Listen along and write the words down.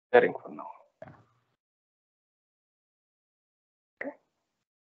sharing for now. Okay.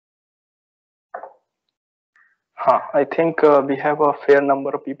 I think we have a fair number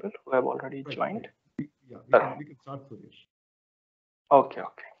of people who have already joined. Yeah, we can start for this. Okay.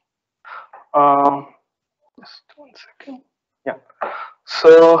 Just 1 second. Yeah.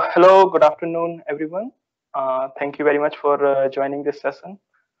 So hello, good afternoon, everyone. Thank you very much for joining this session.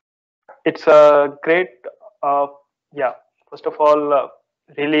 It's a great, first of all,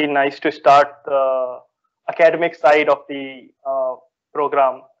 really nice to start the academic side of the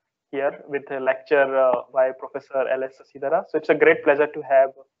program here with a lecture by Professor L.S. Shashidhara. So it's a great pleasure to have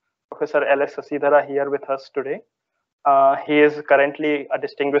Professor L.S. Shashidhara here with us today. He is currently a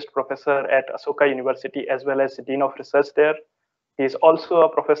distinguished professor at Ashoka University as well as Dean of Research there. He is also a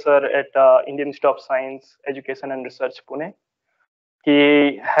professor at Indian Institute of Science, Education and Research, Pune.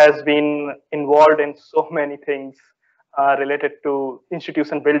 He has been involved in so many things related to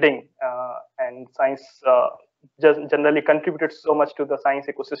institution building and science, just generally contributed so much to the science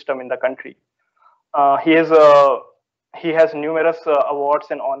ecosystem in the country. He has numerous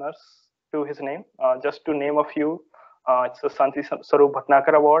awards and honors to his name. Just to name a few, it's the Santi Sarup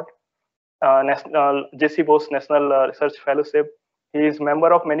Bhatnagar Award, National J.C. Bose National Research Fellowship. He is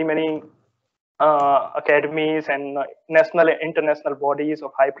member of many academies and national and international bodies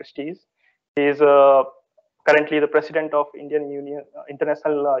of high prestige. He is currently the president of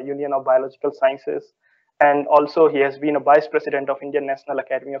International Union of Biological Sciences, and also he has been a vice president of Indian National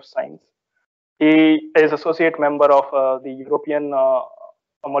Academy of Science. He is associate member of the European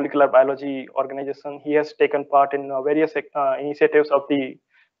Molecular Biology Organization. He has taken part in various initiatives of the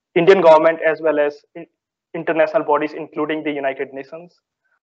Indian government as well as international bodies, including the United Nations.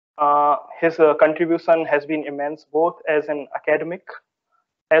 His contribution has been immense, both as an academic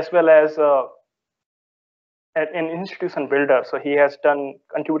as well as an institution builder. So he has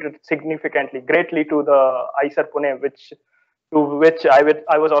contributed significantly, greatly to the IISER Pune, to which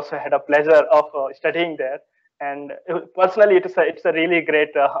I was also had a pleasure of studying there. And personally, it's a really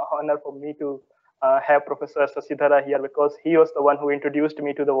great honor for me to have Professor Shashidhara here, because he was the one who introduced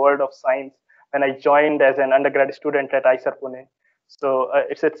me to the world of science when I joined as an undergrad student at IISER Pune. So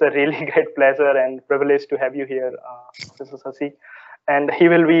it's a really great pleasure and privilege to have you here, Professor Shashi. And he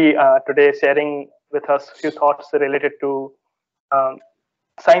will be today sharing with us a few thoughts related to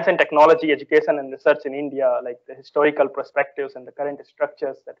science and technology, education and research in India, like the historical perspectives and the current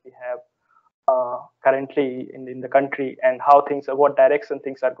structures that we have currently in the country, and how what direction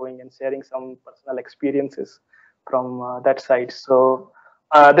things are going, and sharing some personal experiences from that side. So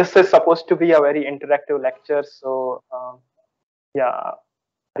this is supposed to be a very interactive lecture. So yeah,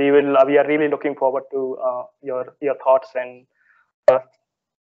 we are really looking forward to your thoughts and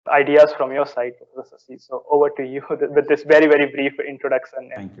ideas from your side, Professor Shashi. So over to you with this very brief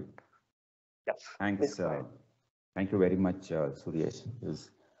introduction. Thank you. Yes. Thanks. Thank you very much, Suresh. It was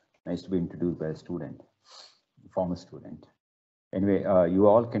nice to be introduced by a student, former student. Anyway, you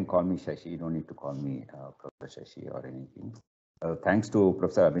all can call me Shashi. You don't need to call me Professor Shashi or anything. Thanks to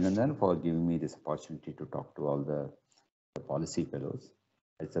Professor Abhinandan for giving me this opportunity to talk to all the policy fellows.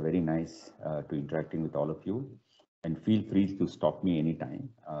 It's a very nice to interacting with all of you, and feel free to stop me anytime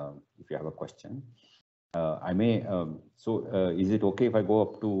if you have a question. I may, is it okay if I go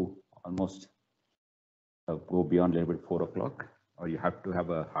up to almost go beyond a little bit 4 o'clock, or you have to have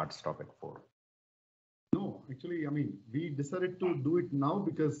a hard stop at 4? No, actually, I mean, we decided to do it now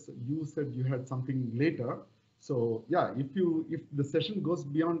because you said you had something later. So yeah, if the session goes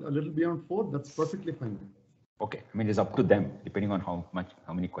a little beyond 4, that's perfectly fine. Okay, I mean, it's up to them depending on how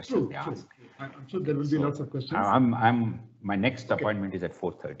many questions they ask. I'm sure there will be lots of questions. My next appointment is at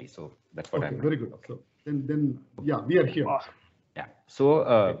 4:30, so that's what I'm. Very good. So then yeah, we are here. Yeah.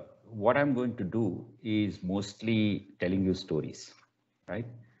 So what I'm going to do is mostly telling you stories, right?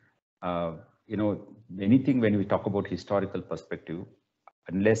 Anything when we talk about historical perspective,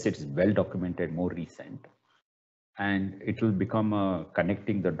 unless it's well documented, more recent, and it will become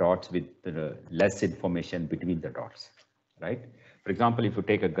connecting the dots with less information between the dots, right? For example, if you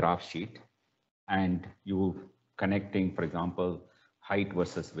take a graph sheet and you connecting, for example, height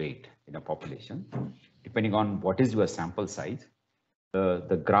versus weight in a population, depending on what is your sample size,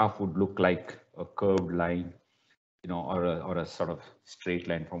 the graph would look like a curved line, or a sort of straight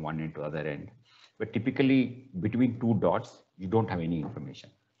line from one end to other end. But typically between two dots, you don't have any information.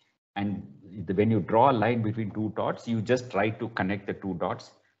 And when you draw a line between two dots, you just try to connect the two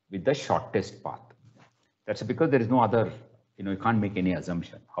dots with the shortest path. That's because there is no other, you can't make any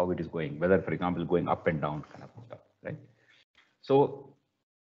assumption how it is going, whether, for example, going up and down kind of stuff, right? So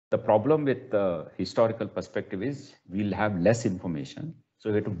the problem with the historical perspective is we'll have less information. So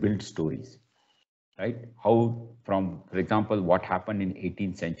we have to build stories, right? How from, for example, what happened in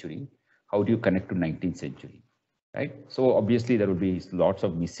 18th century, how do you connect to 19th century, right? So obviously there will be lots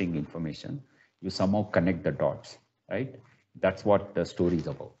of missing information. You somehow connect the dots, right? That's what the story is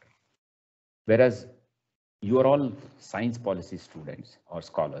about. Whereas you are all science policy students or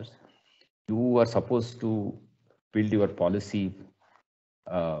scholars, you are supposed to build your policy,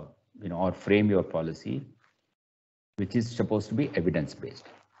 or frame your policy, which is supposed to be evidence-based.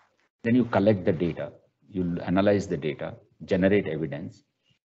 Then you collect the data, you analyze the data, generate evidence,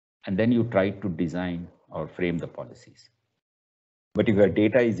 and then you try to design or frame the policies. But if your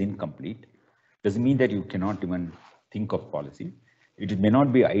data is incomplete, doesn't mean that you cannot even think of policy. It may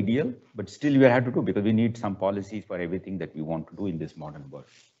not be ideal, but still you have to do, because we need some policies for everything that we want to do in this modern world,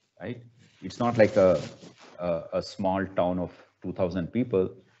 right? It's not like a small town of 2,000 people.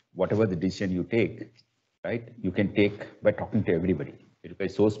 Whatever the decision you take, right, you can take by talking to everybody. If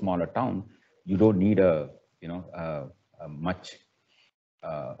it's so small a town, you don't need much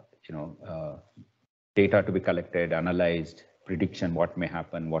data to be collected, analyzed, prediction, what may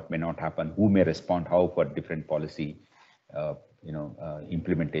happen, what may not happen, who may respond how for different policy,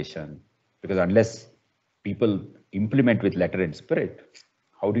 implementation. Because unless people implement with letter and spirit,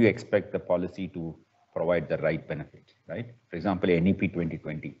 how do you expect the policy to provide the right benefit, right? For example, NEP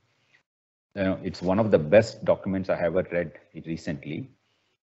 2020. It's one of the best documents I have ever read recently.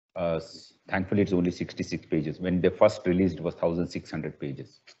 Thankfully, it's only 66 pages. When they first released, it was 1,600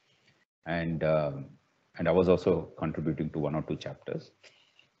 pages. And I was also contributing to 1 or 2 chapters.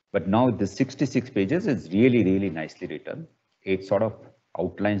 But now the 66 pages is really, really nicely written. It sort of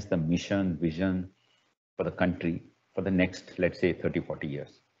outlines the mission, vision for the country for the next, let's say, 30, 40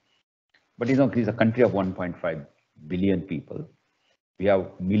 years. But it's a country of 1.5 billion people. We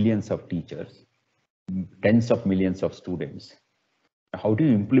have millions of teachers, tens of millions of students. How do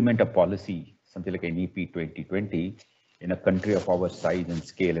you implement a policy, something like NEP 2020, in a country of our size and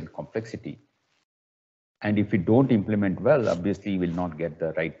scale and complexity? And if you don't implement well, obviously you will not get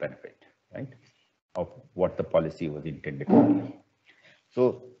the right benefit, right, of what the policy was intended to be.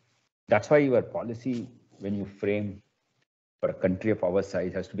 So that's why your policy, when you frame for a country of our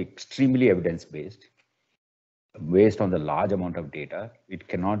size, has to be extremely evidence-based, based on the large amount of data. It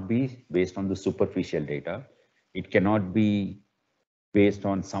cannot be based on the superficial data. It cannot be based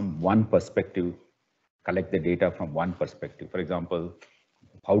on some one perspective, collect the data from one perspective. For example,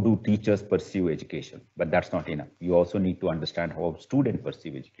 how do teachers perceive education? But that's not enough. You also need to understand how students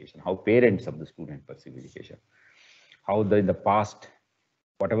perceive education, how parents of the student perceive education, how in the past,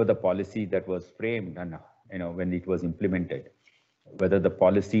 whatever the policy that was framed and when it was implemented, whether the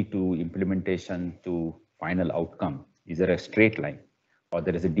policy to implementation to final outcome, is there a straight line or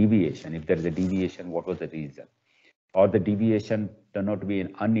there is a deviation? If there is a deviation, what was the reason? Or the deviation turned out to be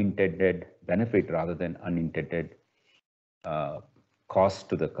an unintended benefit rather than unintended cost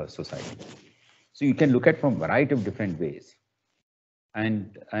to the society. So you can look at from a variety of different ways,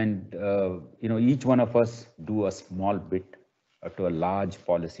 and each one of us do a small bit to a large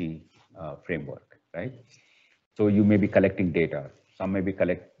policy framework, right? So you may be collecting data, some may be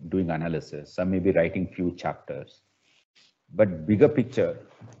doing analysis, some may be writing few chapters, but bigger picture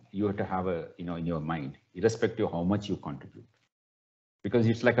you have to have in your mind, irrespective of how much you contribute, because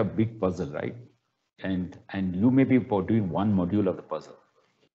it's like a big puzzle, right? And you may be doing one module of the puzzle,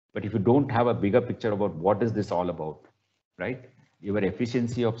 but if you don't have a bigger picture about what is this all about, right, your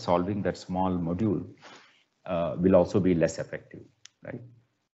efficiency of solving that small module will also be less effective, right?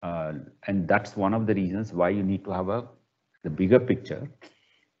 And that's one of the reasons why you need to have the bigger picture.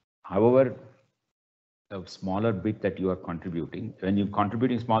 However, a smaller bit that you are contributing, when you're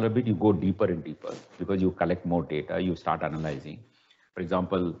contributing smaller bit, you go deeper and deeper because you collect more data, you start analyzing. For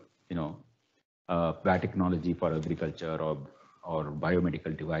example, biotechnology for agriculture or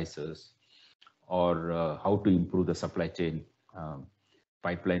biomedical devices, or how to improve the supply chain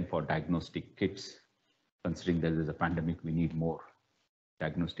pipeline for diagnostic kits. Considering there is a pandemic, we need more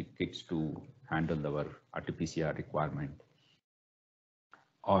diagnostic kits to handle our RT-PCR requirement,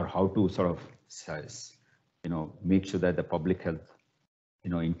 or how to sort of make sure that the public health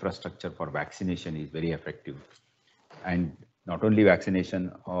infrastructure for vaccination is very effective, and not only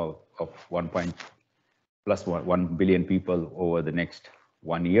vaccination of 1 billion people over the next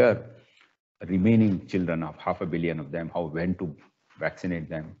 1 year, remaining children of 500 million of them, when to vaccinate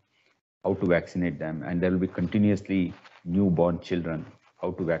them, how to vaccinate them, and there will be continuously newborn children,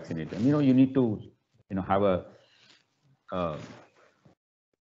 how to vaccinate them. You need to have a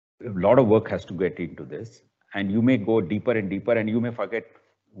lot of work has to get into this, and you may go deeper and deeper, and you may forget,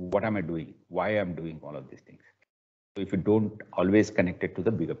 what am I doing? Why I'm doing all of these things? So if you don't always connect it to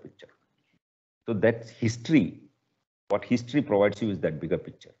the bigger picture. So that's history. What history provides you is that bigger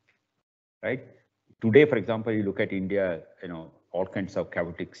picture, right? Today, for example, you look at India, all kinds of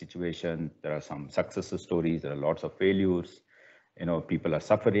chaotic situations. There are some success stories. There are lots of failures. People are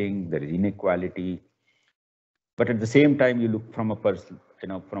suffering. There is inequality. But at the same time, you look from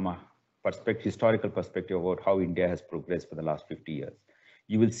a historical perspective about how India has progressed for the last 50 years.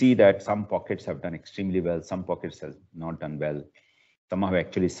 You will see that some pockets have done extremely well. Some pockets have not done well. Some have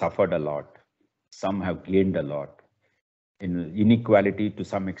actually suffered a lot. Some have gained a lot. Inequality to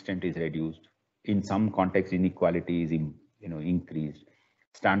some extent is reduced. In some contexts, inequality is increased.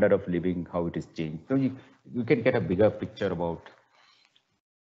 Standard of living, how it is changed. So you can get a bigger picture about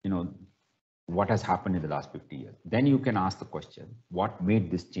what has happened in the last 50 years. Then you can ask the question, what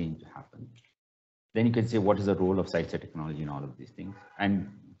made this change happen? Then you can say, what is the role of science and technology in all of these things? And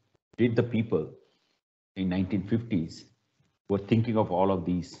did the people in 1950s were thinking of all of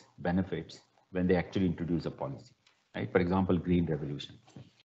these benefits when they actually introduced a policy, right? For example, Green Revolution.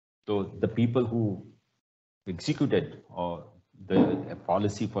 So the people who executed the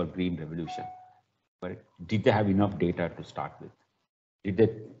policy for Green Revolution, right, did they have enough data to start with? Did they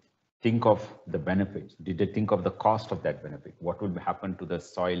think of the benefits? Did they think of the cost of that benefit? What will happen to the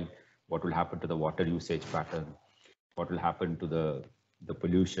soil? What will happen to the water usage pattern? What will happen to the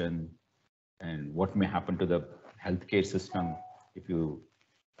pollution? And what may happen to the healthcare system if you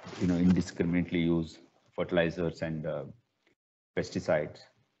indiscriminately use fertilizers and pesticides?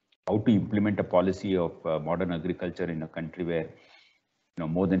 How to implement a policy of modern agriculture in a country where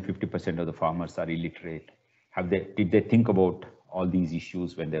more than 50% of the farmers are illiterate? Did they think about all these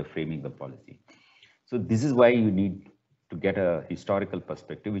issues when they're framing the policy? So this is why you need to get a historical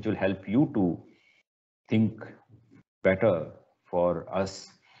perspective, which will help you to think better for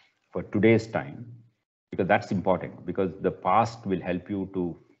us for today's time, because that's important, because the past will help you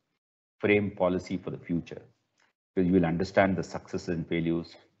to frame policy for the future, because you will understand the successes and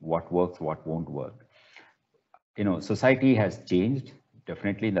failures, what works, what won't work. Society has changed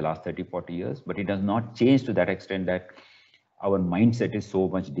definitely in the last 30, 40 years, but it does not change to that extent that our mindset is so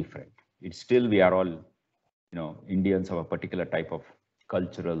much different. It's still, we are all, Indians have a particular type of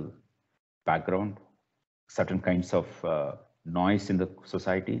cultural background, certain kinds of noise in the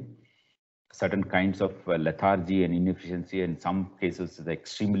society, certain kinds of lethargy and inefficiency, in some cases is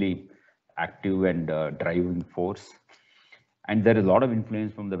extremely active and driving force. And there is a lot of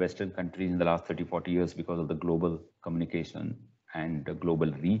influence from the Western countries in the last 30, 40 years because of the global communication and the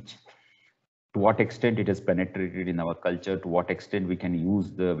global reach. To what extent it has penetrated in our culture, to what extent we can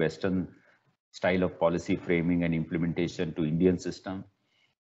use the Western style of policy framing and implementation to Indian system.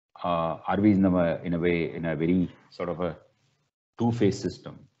 Are we in a very sort of a two-phase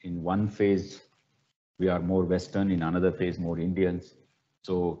system? In one phase, we are more Western, in another phase, more Indians.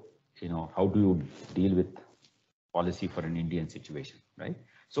 So, how do you deal with policy for an Indian situation, right?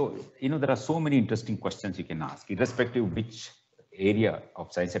 So, there are so many interesting questions you can ask, irrespective of which area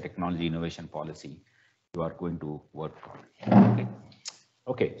of science and technology innovation policy you are going to work on.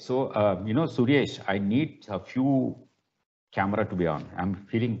 Okay, so, Suresh, I need a few camera to be on. I'm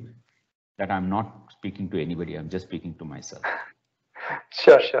feeling that I'm not speaking to anybody. I'm just speaking to myself.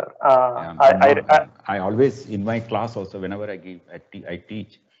 Sure. I always, in my class also, whenever I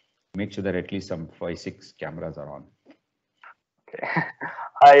teach, make sure that at least some 5-6 cameras are on. Okay.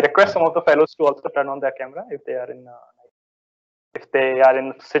 I request some of the fellows to also turn on their camera if they are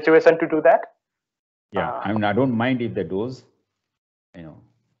in situation to do that. Yeah, I mean, I don't mind if they doze,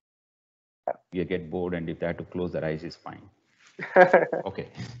 you get bored, and if they have to close their eyes, is fine. Okay,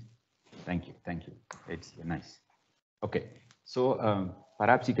 thank you. It's nice. Okay, so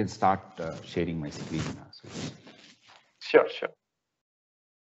perhaps you can start sharing my screen now. Sure.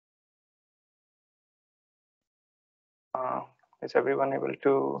 Is everyone able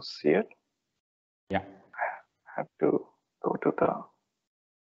to see it? Yeah. I have to go to the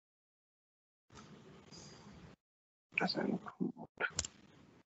present mode.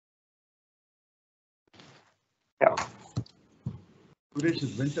 Yeah.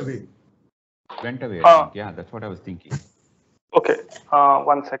 Suresh went away. I think. Yeah, that's what I was thinking. Okay,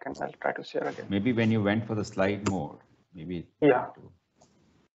 1 second. I'll try to share again. Maybe when you went for the slide mode, maybe. Yeah.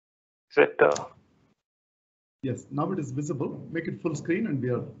 Is it? Yes, now it is visible. Make it full screen, and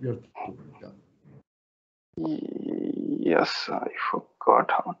we are. Yeah. Yes, I forgot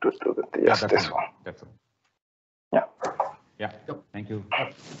how to do it. Yes, this one. That's all. Yeah. Yeah. Thank you.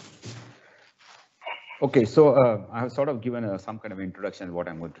 Okay, so I have sort of given some kind of introduction to what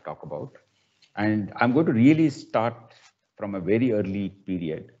I'm going to talk about, and I'm going to really start from a very early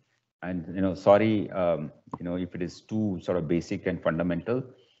period And, sorry, if it is too sort of basic and fundamental,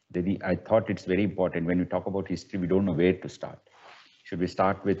 I thought it's very important when we talk about history, we don't know where to start. Should we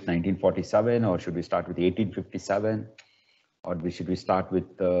start with 1947 or should we start with 1857? Or should we start with,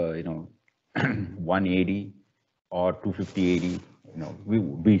 180 or 250 AD? We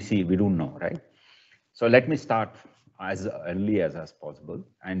don't know, right? So let me start as early as possible.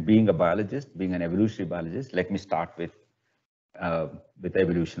 And being a biologist, being an evolutionary biologist, let me start with the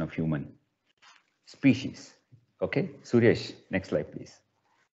evolution of human species. Okay, Suresh, next slide, please.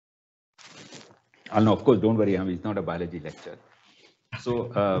 No, of course, don't worry, it's not a biology lecture.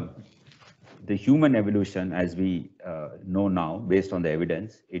 So the human evolution, as we know now, based on the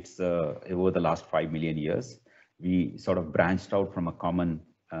evidence, it's over the last 5 million years, we sort of branched out from a common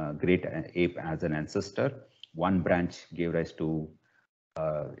great ape as an ancestor. One branch gave rise to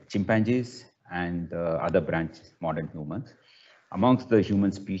chimpanzees, and other branch, modern humans. Amongst the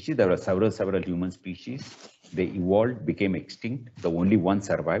human species, there were several human species. They evolved, became extinct. The only one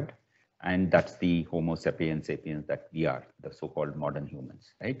survived, and that's the Homo sapiens sapiens that we are, the so-called modern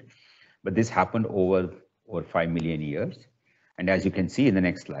humans, right? But this happened over 5 million years. And as you can see in the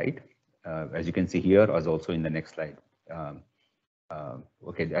next slide, as you can see here, as also in the next slide.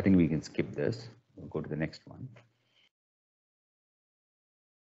 Okay, I think we can skip this. We'll go to the next one.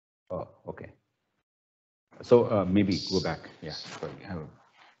 Oh, okay. So maybe go back. Yeah, sorry.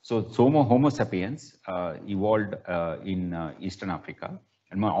 So Homo sapiens evolved in Eastern Africa,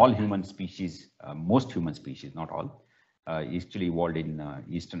 and all human species, most human species, not all, actually evolved in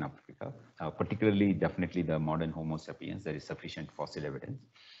Eastern Africa, particularly definitely the modern Homo sapiens. There is sufficient fossil evidence,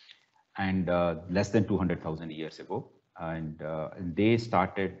 and less than 200,000 years ago, and they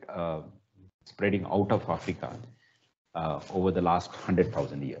started spreading out of Africa over the last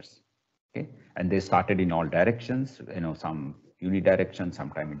 100,000 years. Okay, and they started in all directions, some unidirectional,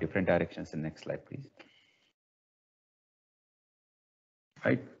 sometime in different directions. The next slide, please.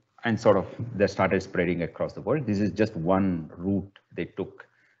 Right, and sort of they started spreading across the world. This is just one route they took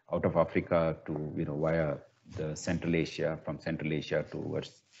out of Africa to, via the Central Asia, from Central Asia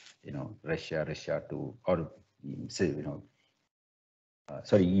towards, Russia to, or say,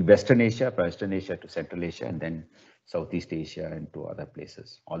 Western Asia to Central Asia, and then Southeast Asia and to other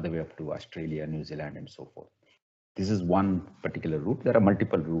places, all the way up to Australia, New Zealand, and so forth. This is one particular route. There are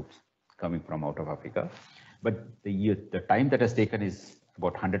multiple routes coming from out of Africa, but the time that has taken is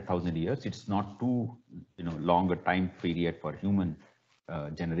about 100,000 years. It's not too longer time period for human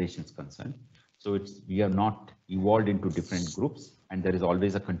generations concerned. So we have not evolved into different groups, and there is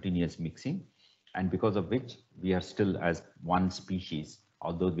always a continuous mixing, and because of which we are still as one species,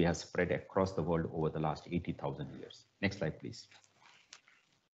 although we have spread across the world over the last 80,000 years. Next slide, please.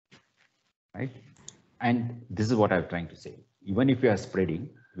 Right, and this is what I'm trying to say. Even if we are spreading,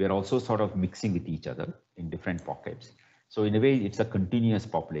 we are also sort of mixing with each other in different pockets. So in a way, it's a continuous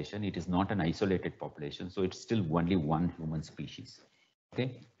population. It is not an isolated population. So it's still only one human species.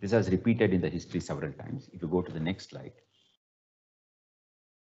 Okay, this has repeated in the history several times. If you go to the next slide.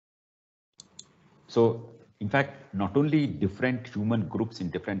 So in fact, not only different human groups in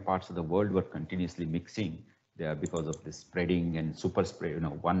different parts of the world were continuously mixing there because of this spreading and super spread,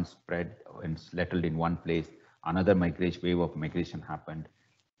 one spread and settled in one place, another wave of migration happened,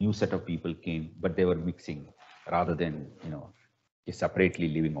 new set of people came, but they were mixing rather than, separately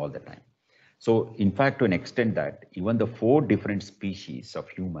living all the time. So in fact, to an extent that even the 4 different species of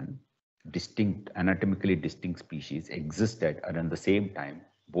human, anatomically distinct species existed around the same time,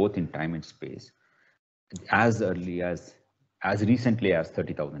 both in time and space, as recently as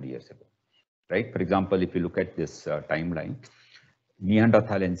 30,000 years ago, right? For example, if you look at this timeline,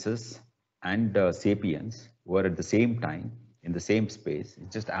 Neanderthalensis and sapiens were at the same time in the same space,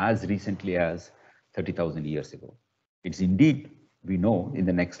 just as recently as 30,000 years ago. It's indeed, we know in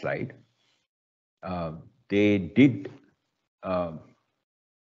the next slide, they did,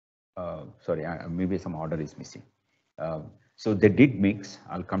 sorry, maybe some order is missing. So they did mix.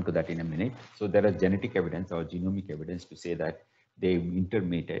 I'll come to that in a minute. So there is genetic evidence or genomic evidence to say that they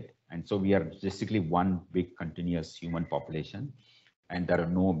intermated. And so we are basically one big continuous human population. And there are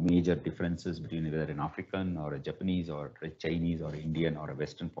no major differences between either an African or a Japanese or a Chinese or Indian or a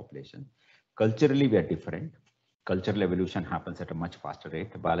Western population. Culturally, we are different. Cultural evolution happens at a much faster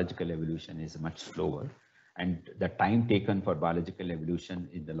rate. Biological evolution is much slower. And the time taken for biological evolution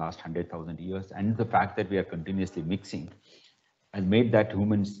in the last 100,000 years, and the fact that we are continuously mixing, has made that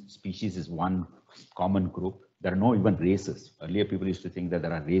human species is one common group. There are no even races. Earlier, people used to think that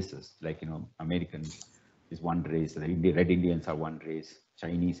there are races, like, American is one race, the Red Indians are one race,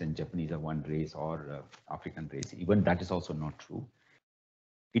 Chinese and Japanese are one race, or African race. Even that is also not true.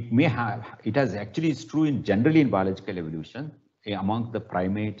 it has actually is true in generally in biological evolution, among the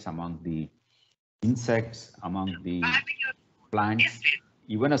primates, among the insects, among the plants,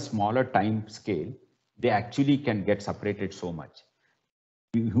 even a smaller time scale, they actually can get separated so much.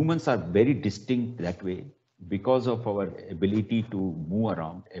 Humans are very distinct that way because of our ability to move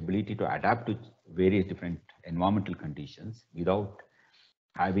around, ability to adapt to various different environmental conditions without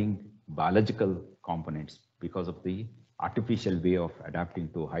having biological components, because of the artificial way of adapting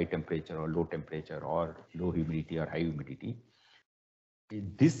to high temperature or low temperature or low humidity or high humidity.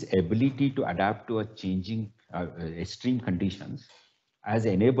 This ability to adapt to a changing extreme conditions has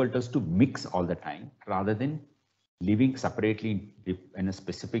enabled us to mix all the time rather than living separately in a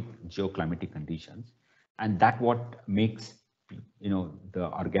specific geoclimatic conditions. And that what makes the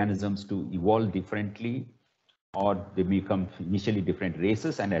organisms to evolve differently, or they become initially different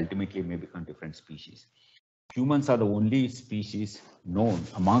races and ultimately may become different species. Humans are the only species known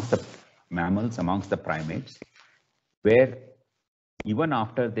amongst the mammals, amongst the primates, where even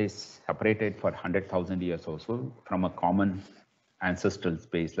after they separated for 100,000 years or so from a common ancestral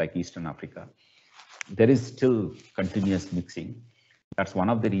space like Eastern Africa, there is still continuous mixing. That's one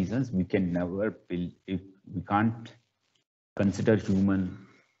of the reasons we can never build, if we can't consider human,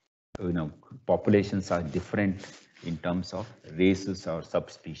 populations are different in terms of races or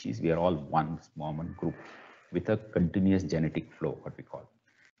subspecies. We are all one common group with a continuous genetic flow, what we call.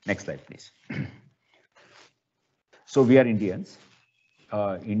 Next slide, please. So we are Indians.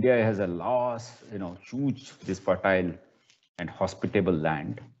 India has a large, huge, this fertile and hospitable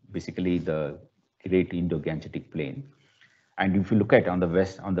land, basically the great Indo-Gangetic plain. And if you look at on the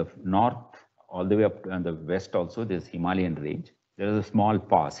west, on the north, all the way up on the west also, there's Himalayan range. There is a small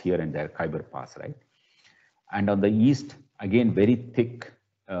pass here and there, Khyber Pass, right? And on the east, again, very thick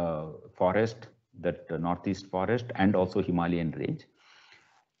forest, that northeast forest, and also Himalayan range.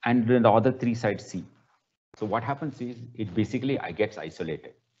 And then the other three sides sea. So what happens is it basically gets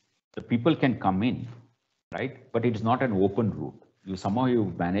isolated. The people can come in, right? But it's not an open route. Somehow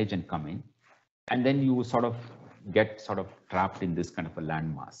you manage and come in, and then you get trapped in this kind of a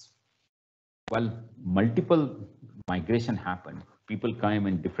landmass. Well, multiple migration happened. People came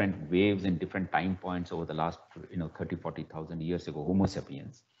in different waves and different time points over the last 30, 40,000 years ago, Homo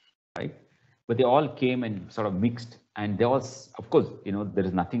sapiens, right? But they all came and mixed, and there was, of course, there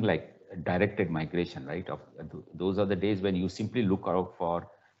is nothing like directed migration, right? Those are the days when you simply look out for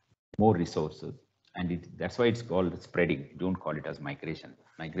more resources, and that's why it's called spreading. Don't call it as migration.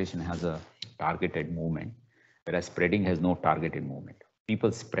 Migration has a targeted movement, whereas spreading has no targeted movement.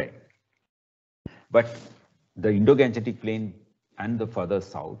 People spread. But the Indo-Gangetic plain and the further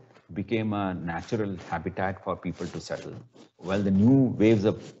south became a natural habitat for people to settle. While the new waves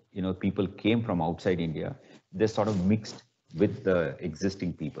of people came from outside India, they mixed with the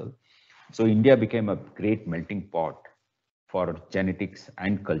existing people. So India became a great melting pot for genetics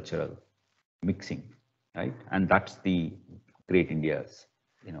and cultural mixing, right? And that's the great India's,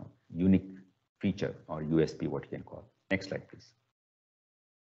 unique feature or USP, what you can call. Next slide, please.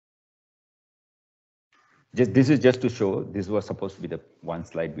 This is just to show, this was supposed to be the one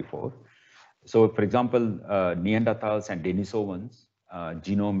slide before. So for example, Neanderthals and Denisovans,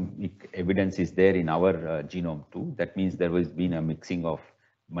 genomic evidence is there in our genome too. That means there has been a mixing of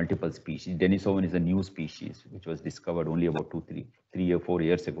multiple species. Denisovan is a new species which was discovered only about 3 or 4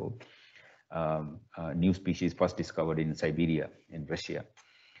 years ago. New species first discovered in Siberia, in Russia.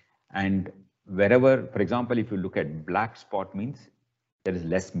 And wherever, for example, if you look at black spot, means there is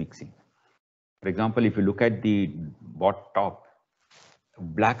less mixing. For example, if you look at the top,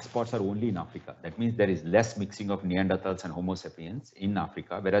 black spots are only in Africa. That means there is less mixing of Neanderthals and Homo sapiens in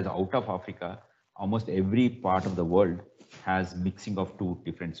Africa, whereas out of Africa, almost every part of the world has mixing of 2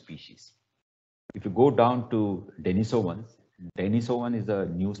 different species. If you go down to Denisovans, Denisovan is a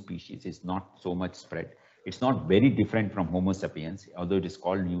new species. It's not so much spread. It's not very different from Homo sapiens, although it is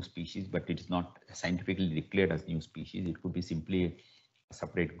called new species, but it is not scientifically declared as new species. It could be simply a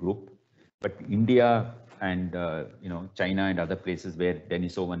separate group. But India and China and other places where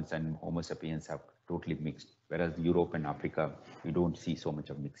Denisovans and Homo sapiens have totally mixed, whereas Europe and Africa, we don't see so much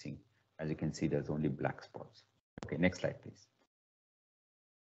of mixing. As you can see, there's only black spots. Okay, next slide, please.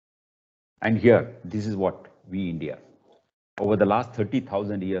 And here, this is what we India. Over the last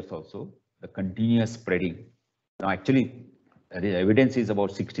 30,000 years also, the continuous spreading. Now, actually, the evidence is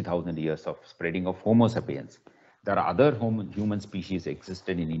about 60,000 years of spreading of Homo sapiens. There are other human species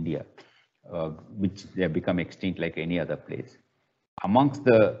existed in India, which they have become extinct like any other place. Amongst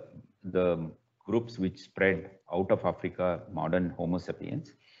the groups which spread out of Africa, modern Homo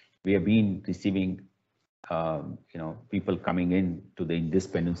sapiens, we have been receiving people coming in to this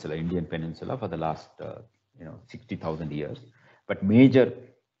peninsula, Indian peninsula, for the last 60,000 years. But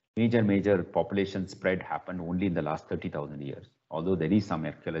major population spread happened only in the last 30,000 years, although there is some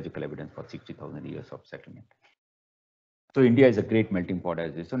archaeological evidence for 60,000 years of settlement. So India is a great melting pot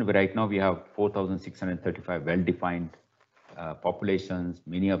as this. So right now we have 4,635 well-defined populations.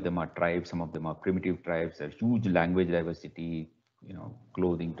 Many of them are tribes, some of them are primitive tribes. There's huge language diversity,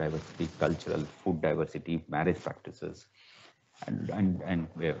 clothing diversity, cultural, food diversity, marriage practices, and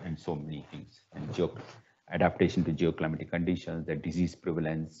so many things. And adaptation to geoclimatic conditions, the disease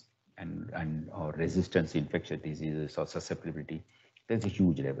prevalence, and or resistance to infectious diseases or susceptibility. There's a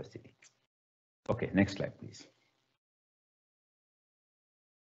huge diversity. Okay, next slide, please.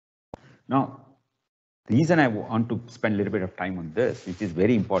 Now, the reason I want to spend a little bit of time on this, which is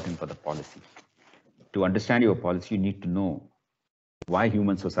very important for the policy. To understand your policy, you need to know why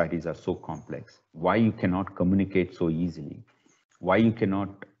human societies are so complex, why you cannot communicate so easily, why you cannot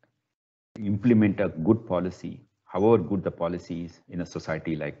implement a good policy, however good the policy is in a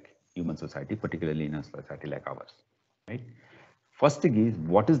society like human society, particularly in a society like ours, right? First thing is,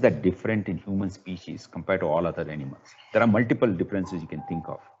 what is that different in human species compared to all other animals? There are multiple differences you can think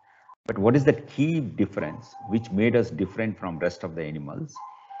of. But what is that key difference which made us different from rest of the animals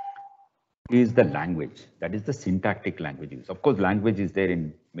is the language. That is the syntactic languages. Of course, language is there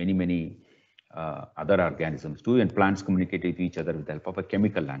in many other organisms too, and plants communicate with each other with the help of a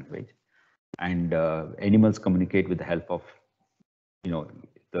chemical language. And animals communicate with the help of,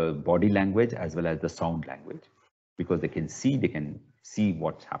 the body language as well as the sound language, because they can see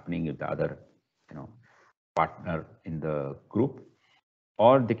what's happening with the other, partner in the group,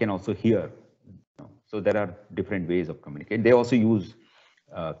 or they can also hear. So there are different ways of communicating. They also use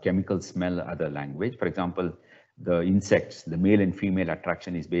chemical smell other language. For example, the insects, the male and female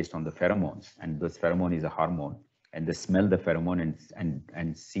attraction is based on the pheromones, and this pheromone is a hormone, and they smell the pheromone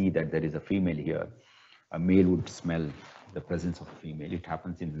and see that there is a female here. A male would smell the presence of a female. It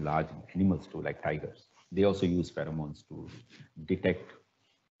happens in large animals too, like tigers. They also use pheromones to detect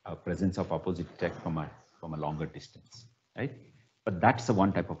a presence of opposite sex from a longer distance, right? But that's the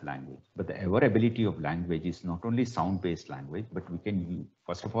one type of language. But the our ability of language is not only sound-based language, but we can use,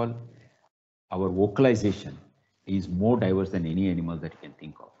 first of all, our vocalization is more diverse than any animal that you can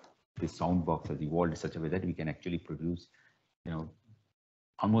think of. This sound box has evolved in such a way that we can actually produce,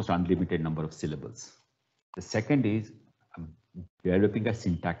 almost unlimited number of syllables. The second is developing a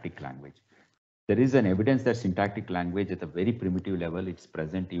syntactic language. There is an evidence that syntactic language at a very primitive level, it's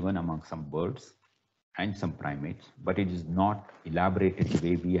present even among some birds and some primates, but it is not elaborated the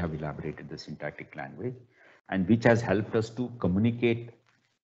way we have elaborated the syntactic language, and which has helped us to communicate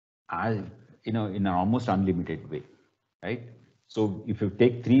as, in an almost unlimited way, right? So if you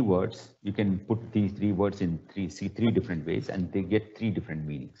take 3 words, you can put these 3 words in three different ways, and they get 3 different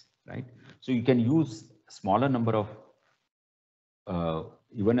meanings, right? So you can use a smaller number of,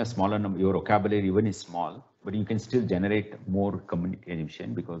 even a smaller number, your vocabulary even is small, but you can still generate more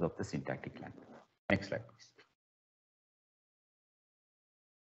communication because of the syntactic language. Next slide, please.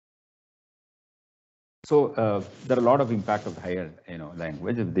 So there are a lot of impact of the higher,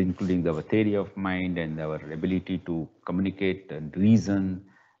 language, including our theory of mind and our ability to communicate and reason,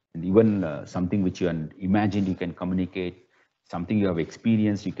 and even something which you imagined you can communicate, something you have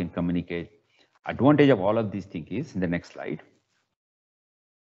experienced you can communicate. Advantage of all of these things is in the next slide.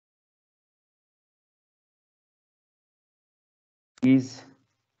 Is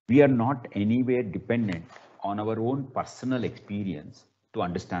we are not anywhere dependent on our own personal experience to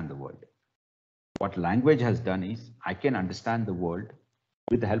understand the world. What language has done is I can understand the world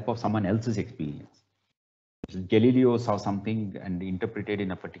with the help of someone else's experience. Galileo saw something and interpreted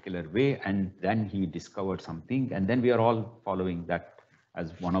in a particular way, and then he discovered something, and then we are all following that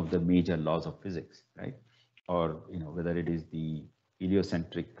as one of the major laws of physics, right? Or whether it is the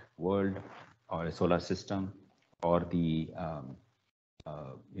heliocentric world or a solar system, or the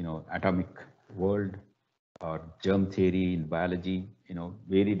atomic world, or germ theory in biology,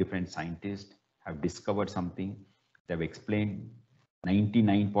 very different scientists have discovered something. They've explained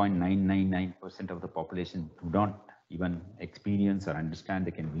 99.999% of the population do not even experience or understand.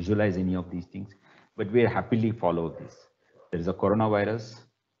 They can visualize any of these things, but we happily follow this. There is a coronavirus,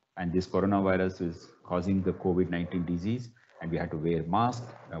 and this coronavirus is causing the COVID-19 disease, and we have to wear masks,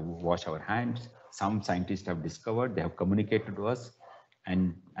 wash our hands. Some scientists have discovered, they have communicated to us,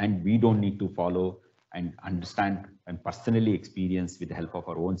 and we don't need to follow and understand and personally experience with the help of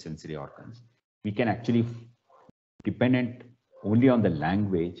our own sensory organs. We can actually dependent only on the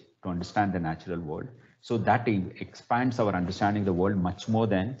language to understand the natural world. So that expands our understanding of the world much more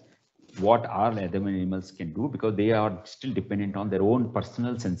than what our other animals can do, because they are still dependent on their own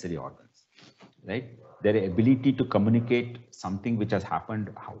personal sensory organs, right? Their ability to communicate something which has happened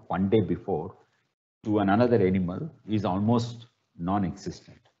one day before to another animal is almost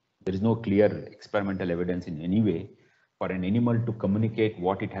non-existent. There is no clear experimental evidence in any way for an animal to communicate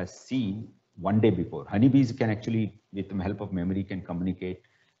what it has seen one day before. Honeybees can actually, with the help of memory, can communicate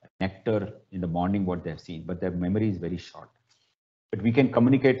nectar in the morning what they have seen, but their memory is very short. But we can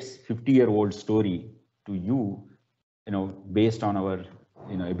communicate 50-year-old story to you, based on our,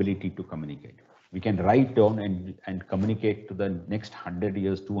 ability to communicate. We can write down and communicate to the next 100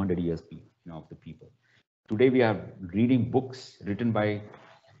 years, 200 years, of the people. Today we are reading books written by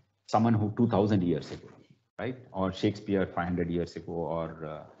someone who 2000 years ago, right? Or Shakespeare 500 years ago,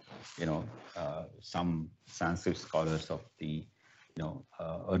 or some Sanskrit scholars of the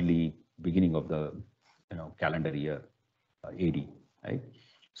early beginning of the calendar year AD, right?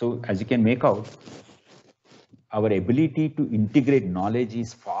 So as you can make out, our ability to integrate knowledge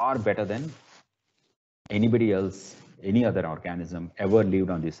is far better than anybody else, any other organism ever lived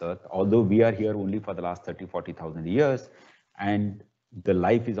on this earth. Although we are here only for the last 30,000-40,000 years, and the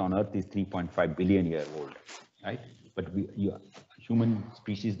life is on earth is 3.5 billion year old, right? But human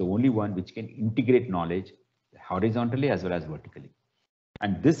species is the only one which can integrate knowledge horizontally as well as vertically.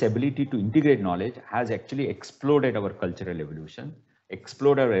 And this ability to integrate knowledge has actually exploded our cultural evolution,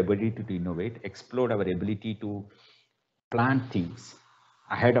 exploded our ability to innovate, exploded our ability to plan things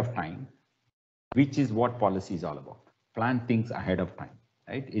ahead of time, which is what policy is all about. Plan things ahead of time,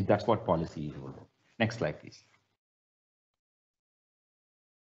 right? That's what policy is all about. Next slide, please.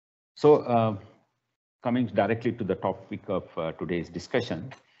 So coming directly to the topic of today's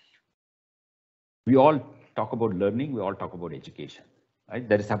discussion, we all talk about learning, we all talk about education, right?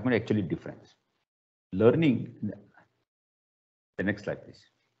 There is something actually difference. Learning, the next slide, please.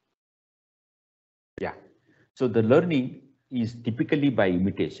 Yeah, so the learning is typically by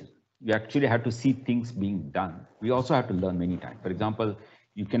imitation. You actually have to see things being done. We also have to learn many times. For example,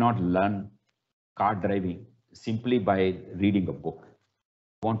 you cannot learn car driving simply by reading a book.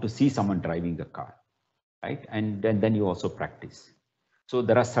 You want to see someone driving a car, right? And then you also practice. So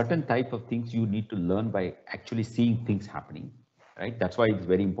there are certain type of things you need to learn by actually seeing things happening, right? That's why it's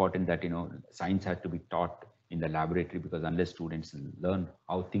very important that, science has to be taught in the laboratory, because unless students learn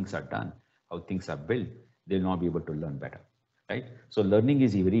how things are done, how things are built, they'll not be able to learn better, right? So learning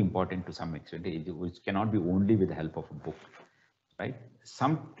is very important to some extent, which cannot be only with the help of a book, right?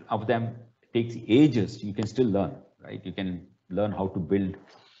 Some of them takes ages, you can still learn, right? You can learn how to build,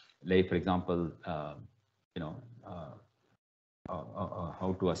 like for example,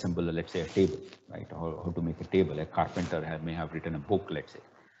 how to assemble, let's say, a table, right? Or how to make a table. A carpenter may have written a book, let's say.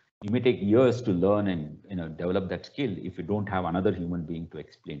 You may take years to learn and develop that skill if you don't have another human being to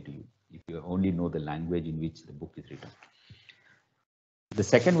explain to you, if you only know the language in which the book is written. The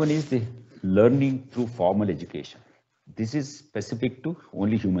second one is the learning through formal education. This is specific to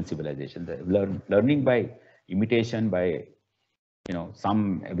only human civilization. The learning by imitation, by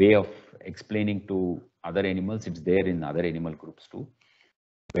some way of explaining to other animals, it's there in other animal groups too.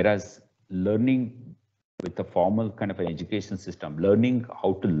 Whereas learning with a formal kind of an education system, learning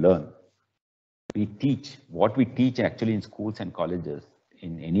how to learn, we teach, what we teach actually in schools and colleges,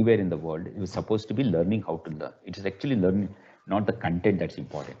 in anywhere in the world, is supposed to be learning how to learn. It is actually learning, not the content that's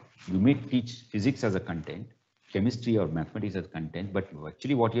important. You may teach physics as a content, chemistry or mathematics as content, but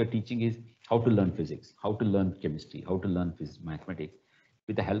actually what you're teaching is how to learn physics, how to learn chemistry, how to learn mathematics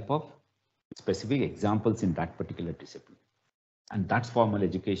with the help of specific examples in that particular discipline. And that's formal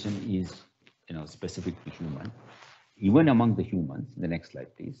education is, specific to human. Even among the humans, the next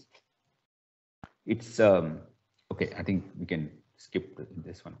slide, please. It's, okay, I think we can skip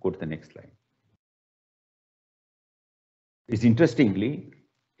this one, go to the next slide. It's interestingly,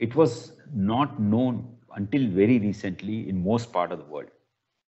 it was not known until very recently in most part of the world.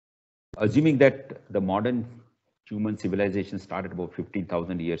 Assuming that the modern human civilization started about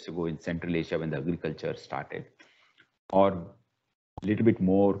 15,000 years ago in Central Asia when the agriculture started, or a little bit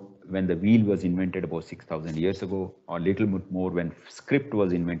more when the wheel was invented about 6,000 years ago, or a little bit more when script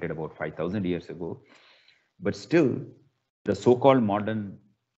was invented about 5,000 years ago. But still, the so-called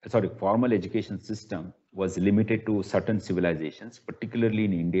formal education system was limited to certain civilizations, particularly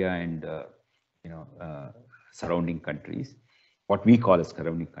in India and surrounding countries, what we call as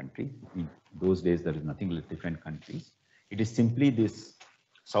surrounding countries. In those days, there is nothing like different countries. It is simply this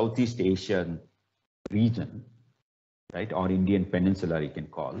Southeast Asian region, right, or Indian Peninsula, you can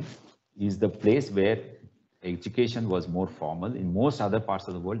call, is the place where education was more formal. In most other parts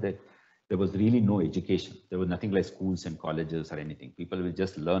of the world, that there was really no education. There was nothing like schools and colleges or anything. People will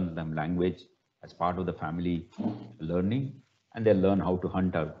just learn them language as part of the family learning, and they learn how to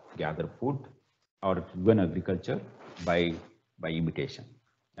hunt or gather food or even agriculture by imitation,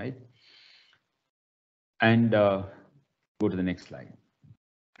 right? And go to the next slide.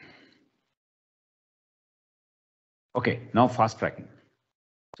 Okay, now fast tracking.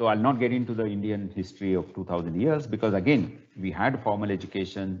 So I'll not get into the Indian history of 2000 years because again, we had formal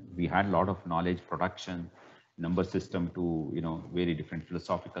education, we had a lot of knowledge production, number system to, very different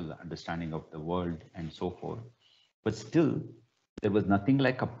philosophical understanding of the world and so forth. But still, there was nothing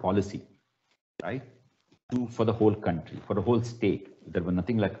like a policy, right? For the whole country, for the whole state. There was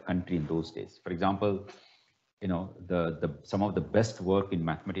nothing like a country in those days. For example, some of the best work in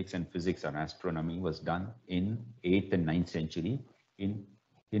mathematics and physics and astronomy was done in 8th and 9th century in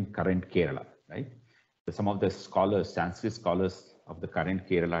current Kerala, right? Some of the scholars, Sanskrit scholars of the current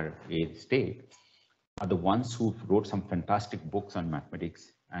Kerala state are the ones who wrote some fantastic books on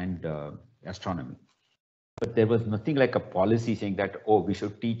mathematics and astronomy. But there was nothing like a policy saying that, oh, we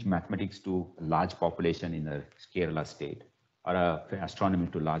should teach mathematics to a large population in a Kerala state or astronomy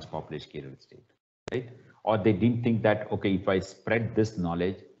to large population Kerala state, right? Or they didn't think that, okay, if I spread this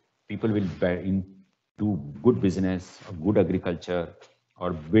knowledge, people will do good business or good agriculture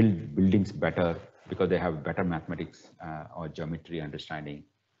or build buildings better because they have better mathematics or geometry understanding,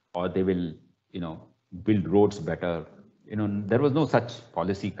 or they will, build roads better. There was no such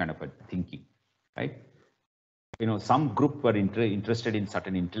policy kind of a thinking, right? Some group were interested in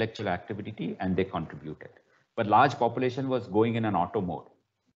certain intellectual activity and they contributed, but large population was going in an auto mode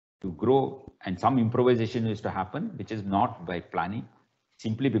to grow, and some improvisation used to happen, which is not by planning,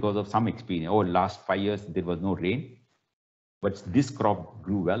 simply because of some experience. Oh, last 5 years there was no rain, but this crop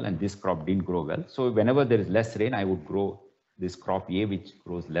grew well and this crop didn't grow well. So whenever there is less rain, I would grow this crop A, which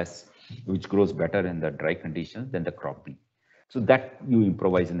grows better in the dry conditions than the crop B. So that you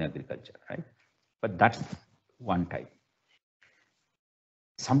improvise in agriculture, right? But that's one type.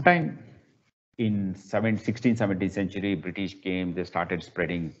 Sometime in 16th, 17th century, British came, they started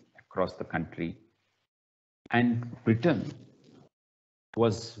spreading across the country. And Britain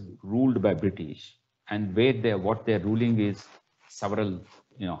was ruled by British, and what they're ruling is several,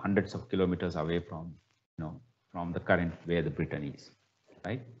 hundreds of kilometers away from, from the current where the Britain is,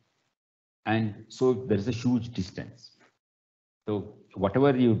 right? And so there is a huge distance. So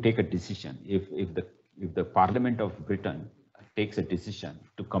whatever you take a decision, if the Parliament of Britain takes a decision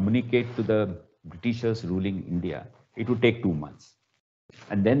to communicate to the Britishers ruling India, it would take 2 months.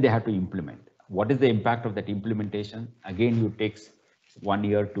 And then they have to implement. What is the impact of that implementation? Again, it takes 1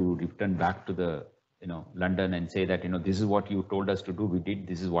 year to return back to the, London and say that, this is what you told us to do, we did,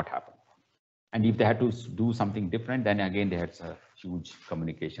 this is what happened. And if they had to do something different, then again, they had a huge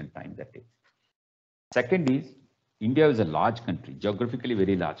communication time that takes. Second is, India is a large country, geographically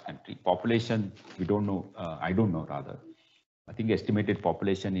very large country. Population, we don't know, I don't know rather. I think estimated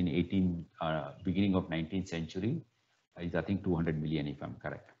population in beginning of 19th century is I think 200 million if I'm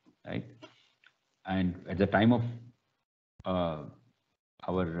correct, right? And at the time of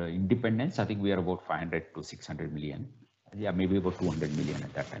our independence, I think we are about 500 to 600 million. Yeah, maybe about 200 million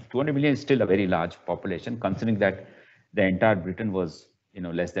at that time. 200 million is still a very large population, considering that the entire Britain was,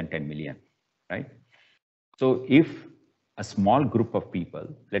 less than 10 million, right? So if a small group of people,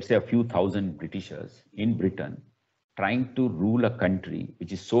 let's say a few thousand Britishers in Britain, trying to rule a country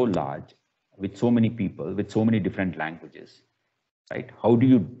which is so large, with so many people, with so many different languages, right? How do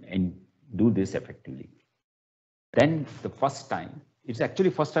you do this effectively? Then the first time, it's actually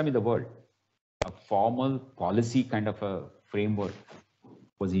first time in the world, a formal policy kind of a framework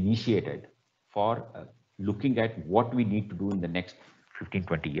was initiated for looking at what we need to do in the next 15,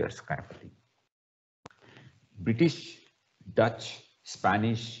 20 years kind of a thing. British, Dutch,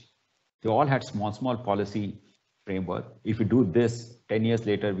 Spanish, they all had small policy framework. If we do this, 10 years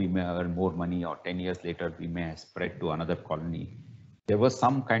later, we may earn more money, or 10 years later, we may spread to another colony. There was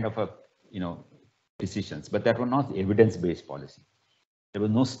some kind of a, decisions, but that were not evidence-based policy. There was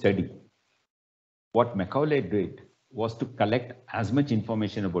no study. What Macaulay did was to collect as much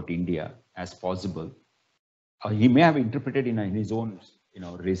information about India as possible. He may have interpreted in his own,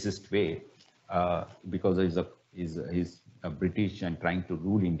 racist way, because he's a British and trying to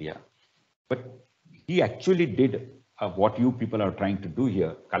rule India. But he actually did what you people are trying to do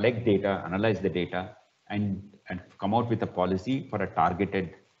here: collect data, analyze the data, and come out with a policy for a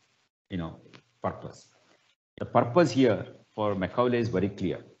targeted, purpose. The purpose here for Macaulay is very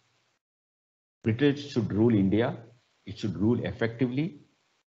clear. British should rule India. It should rule effectively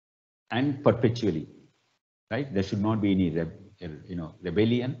and perpetually, right? There should not be any,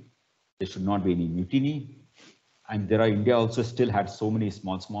 rebellion. There should not be any mutiny. And India also still had so many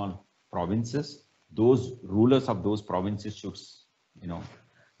small provinces. Those rulers of those provinces should,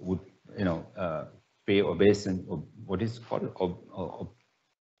 would, pay obeisance, or what is called,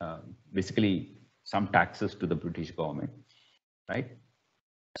 basically some taxes to the British government, right?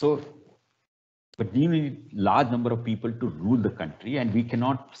 So, but we need large number of people to rule the country, and we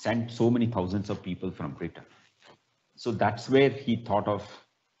cannot send so many thousands of people from Britain. So that's where he thought of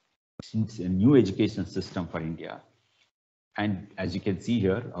a new education system for India. And as you can see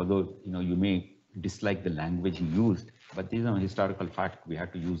here, although you may dislike the language he used, but these are historical facts. We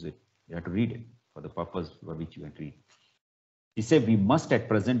have to use it. We have to read it for the purpose for which you can read. He said, we must at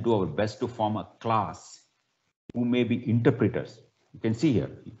present do our best to form a class who may be interpreters. You can see here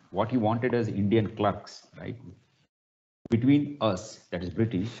what he wanted as Indian clerks, right? Between us, that is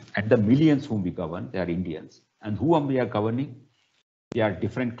British, and the millions whom we govern, they are Indians. And whom we are governing, they are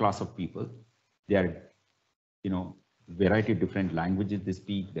different class of people. They are, variety of different languages they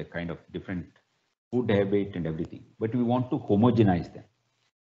speak, they're kind of different food habit and everything. But we want to homogenize them.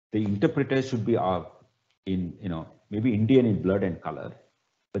 The interpreters should be maybe Indian in blood and color,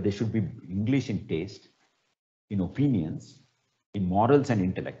 but they should be English in taste, in opinions, in morals and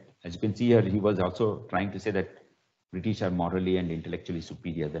intellect. As you can see here, he was also trying to say that British are morally and intellectually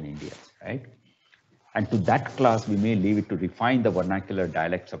superior than Indians, right? And to that class, we may leave it to refine the vernacular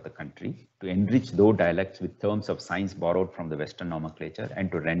dialects of the country, to enrich those dialects with terms of science borrowed from the Western nomenclature,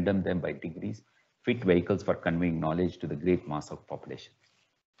 and to render them by degrees fit vehicles for conveying knowledge to the great mass of population.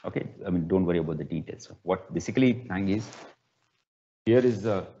 Okay, I mean, don't worry about the details. What basically thing is, here is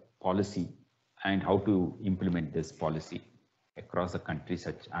the policy and how to implement this policy across a country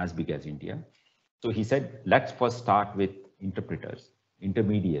such as big as India. So he said, let's first start with interpreters,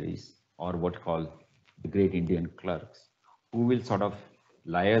 intermediaries, or what called the great Indian clerks, who will sort of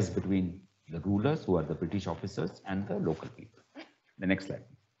liaise between the rulers, who are the British officers, and the local people. The next slide.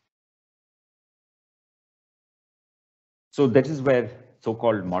 So that is where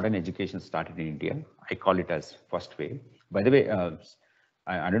so-called modern education started in India. I call it as first wave. By the way,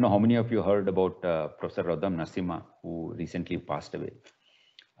 I don't know how many of you heard about Professor Rodham Narasimha, who recently passed away.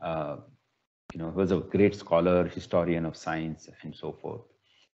 He was a great scholar, historian of science, and so forth.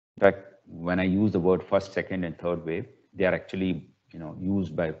 In fact, when I use the word first, second, and third wave, they are actually,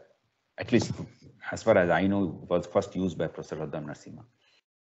 used by, at least as far as I know, was first used by Professor Rodham Narasimha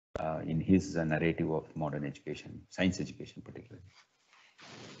in his narrative of modern education, science education particularly.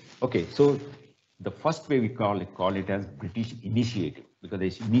 Okay, so the first way we call it as British initiative, because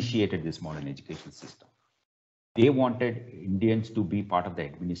they initiated this modern education system. They wanted Indians to be part of the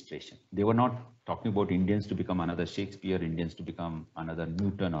administration. They were not talking about Indians to become another Shakespeare, Indians to become another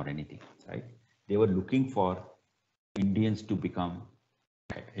Newton or anything, right? They were looking for Indians to become,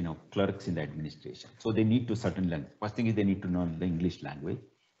 clerks in the administration. So they need to certain language. First thing is they need to learn the English language.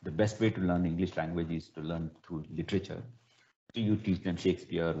 The best way to learn English language is to learn through literature. So you teach them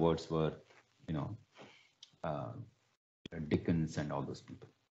Shakespeare, Wordsworth, Dickens, and all those people.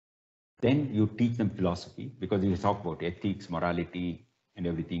 Then you teach them philosophy, because you talk about ethics, morality, and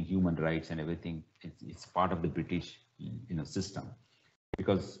everything, human rights and everything. It's part of the British, system,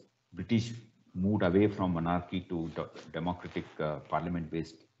 because British moved away from monarchy to democratic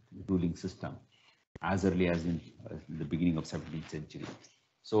parliament-based ruling system as early as in the beginning of 17th century.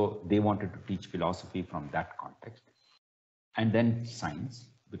 So they wanted to teach philosophy from that context, and then science,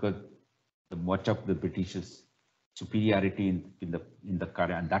 because much of the British's superiority in the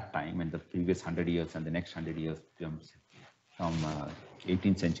current at that time and the previous 100 years and the next 100 years from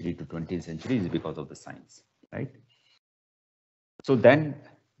 18th century to 20th century is because of the science, right? So then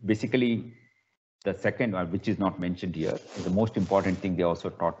basically the second one, which is not mentioned here, the most important thing they also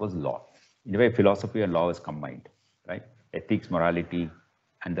taught was law. In a way, philosophy and law is combined, right? Ethics, morality,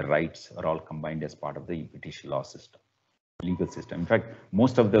 and the rights are all combined as part of the British law system, legal system. In fact,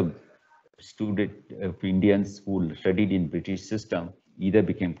 most of the Indians who studied in British system either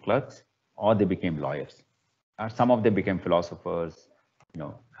became clerks or they became lawyers. Some of them became philosophers,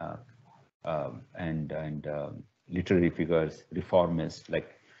 and literary figures, reformists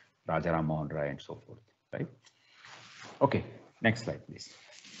like Rajaram Mohan Rai and so forth, right? Okay, next slide, please.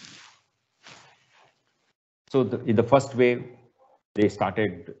 So in the first wave, they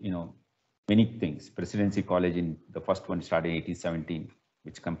started, many things. Presidency College in the first one started in 1817,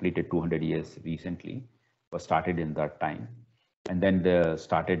 which completed 200 years recently, was started in that time. And then they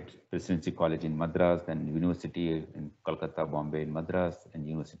started Presidency College in Madras, then University in Kolkata, Bombay in Madras, and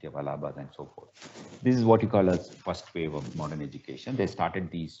University of Allahabad and so forth. This is what you call as first wave of modern education. They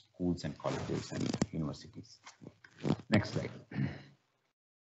started these schools and colleges and universities. Next slide.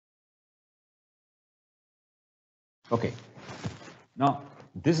 Okay. Now,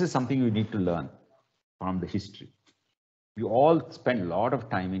 this is something you need to learn from the history. You all spend a lot of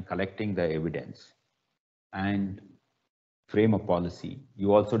time in collecting the evidence and frame a policy.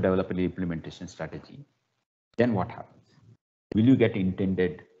 You also develop an implementation strategy. Then what happens? Will you get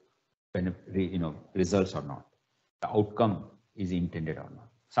intended results or not? The outcome is intended or not.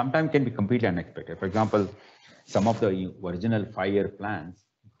 Sometimes can be completely unexpected. For example, some of the original 5-year plans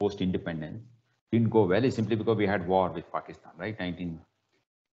post-independence didn't go well simply because we had war with Pakistan, right?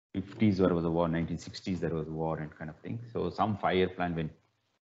 1950s there was a war, 1960s there was a war and kind of thing. So some 5-year plan went,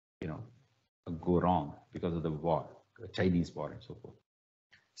 go wrong because of the war, the Chinese war and so forth.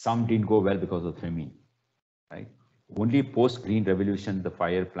 Some didn't go well because of famine, right? Only post-Green Revolution, the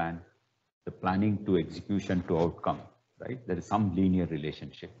 5-year plan, the planning to execution to outcome, right? There is some linear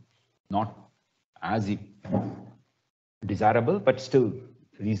relationship, not as desirable, but still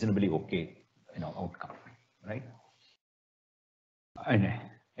reasonably okay, outcome, right? And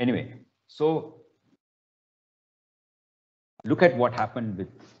anyway, so look at what happened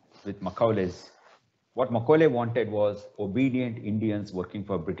with Macaulay's. What Macaulay wanted was obedient Indians working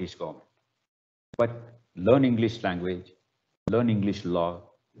for British government, but learn English language, learn English law,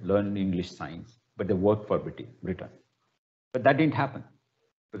 learn English science, but they work for Britain. But that didn't happen,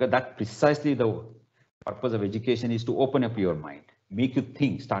 because that precisely the purpose of education is to open up your mind, make you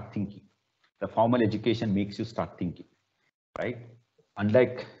think, start thinking. The formal education makes you start thinking, right?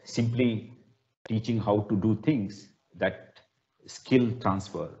 Unlike simply teaching how to do things, that skill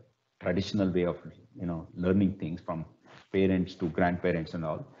transfer, traditional way of learning things from parents to grandparents and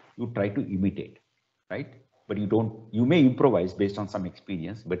all, you try to imitate, right? But you may improvise based on some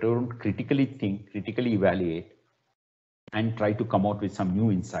experience, but you don't critically think, critically evaluate, and try to come out with some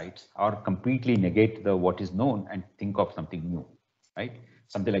new insights, or completely negate what is known and think of something new, right?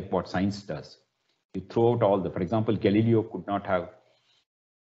 Something like what science does. You throw out for example, Galileo could not have,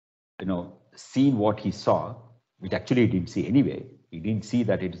 seen what he saw, which actually he didn't see anyway. He didn't see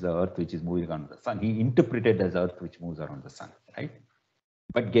that it is the Earth which is moving around the sun. He interpreted as Earth which moves around the sun, right?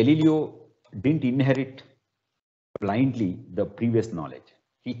 But Galileo didn't inherit blindly the previous knowledge.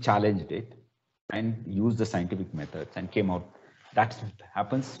 He challenged it and used the scientific methods and came out. That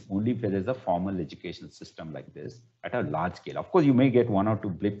happens only if there is a formal education system like this at a large scale. Of course, you may get 1 or 2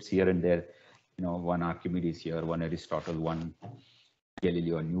 blips here and there, one Archimedes here, one Aristotle, one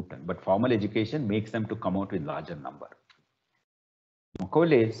Galileo and Newton, but formal education makes them to come out with larger number.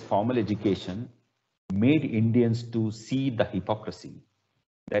 Macaulay's formal education made Indians to see the hypocrisy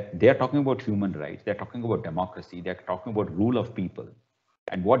that they are talking about human rights, they're talking about democracy, they're talking about rule of people.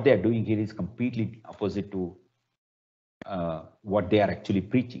 And what they are doing here is completely opposite to what they are actually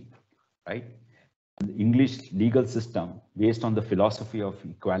preaching, right? The English legal system, based on the philosophy of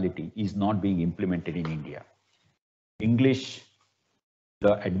equality, is not being implemented in India.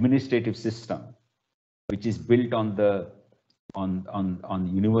 The administrative system, which is built on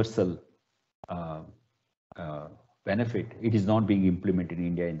universal benefit, it is not being implemented in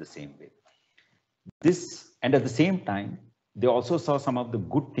India in the same way. And at the same time, they also saw some of the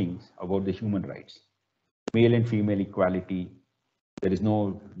good things about the human rights, male and female equality. There is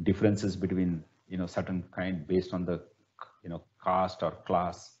no differences between certain kind based on the caste or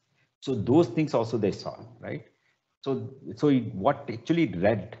class. So those things also they saw, right? So what actually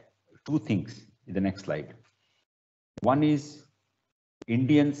read 2 things in the next slide. One is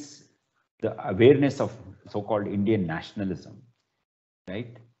Indians, the awareness of so-called Indian nationalism,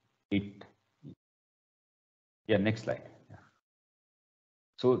 right? Next slide. Yeah.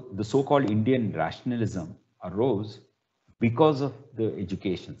 So the so-called Indian nationalism arose because of the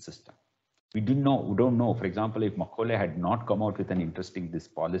education system. We don't know, for example, if Macaulay had not come out with an interesting this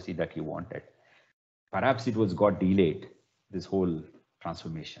policy that he wanted, perhaps it got delayed, this whole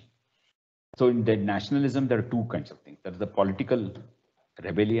transformation. So in the nationalism, there are 2 kinds of things. There is the political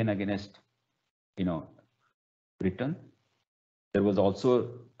rebellion against, Britain. There was also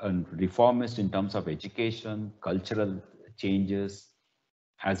a reformist in terms of education, cultural changes,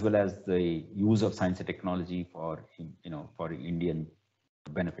 as well as the use of science and technology for Indian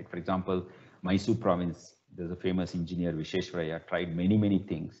benefit. For example, Mysore province, there's a famous engineer, Visheshwaraya, tried many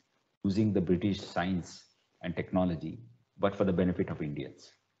things using the British science and technology, but for the benefit of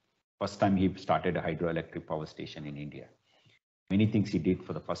Indians. First time he started a hydroelectric power station in India. Many things he did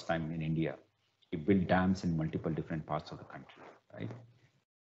for the first time in India. He built dams in multiple different parts of the country, right?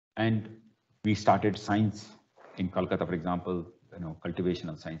 And we started science in Calcutta, for example, cultivation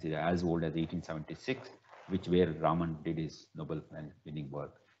of science is as old as 1876, where Raman did his Nobel winning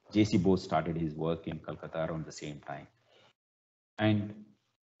work. J.C. Bose started his work in Calcutta around the same time. And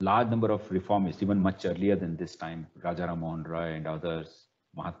large number of reformists, even much earlier than this time, Rajaram Mohan Roy and others,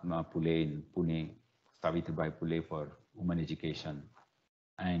 Mahatma Phule in Pune, Savitribai Phule for women education,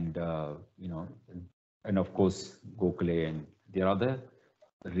 and and of course Gokhale and the other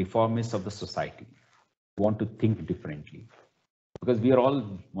reformists of the society want to think differently, because we are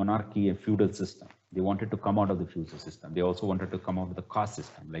all monarchy and feudal system. They wanted to come out of the feudal system. They also wanted to come out of the caste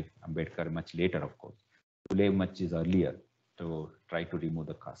system, like Ambedkar much later, of course. Phule much is earlier to try to remove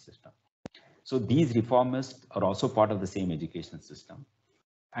the caste system. So these reformists are also part of the same education system,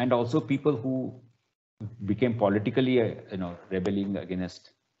 and also people who became politically, rebelling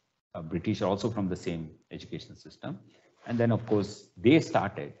against British are also from the same education system. And then, of course, they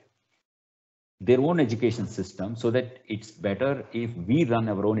started their own education system, so that it's better if we run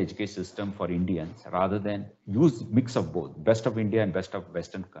our own education system for Indians rather than use mix of both, best of India and best of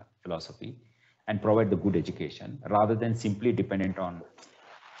Western philosophy, and provide the good education rather than simply dependent on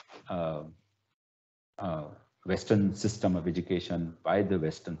Western system of education by the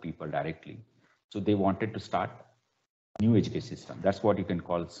Western people directly. So they wanted to start a new education system. That's what you can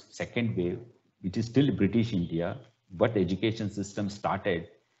call second wave, which is still British India, but the education system started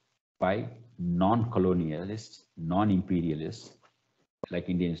by non-colonialists, non-imperialists, like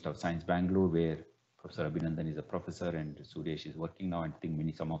Indian Institute of Science, Bangalore, where Professor Abhinandan is a professor and Suresh is working now. And I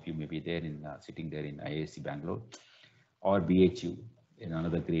think some of you may be there in sitting there in IISc Bangalore, or BHU, in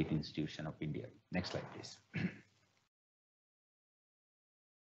another great institution of India. Next slide, please.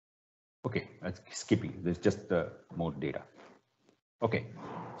 Okay, that's skipping. There's just more data. Okay,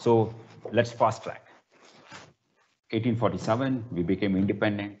 so let's fast track. 1847, we became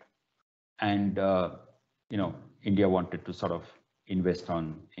independent, and India wanted to sort of invest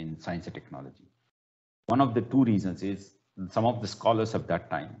in science and technology. One of the two reasons is some of the scholars of that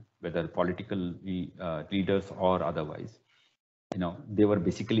time, whether political leaders or otherwise, they were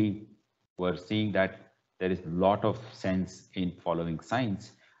basically seeing that there is a lot of sense in following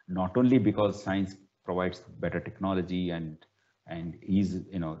science, not only because science provides better technology and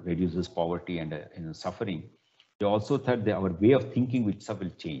reduces poverty and suffering. They also thought that our way of thinking itself will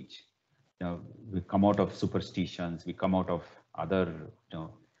change. We come out of superstitions, we come out of other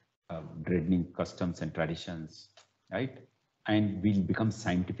dreading customs and traditions, right? And we'll become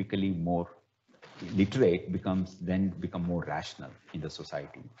scientifically more literate, become more rational in the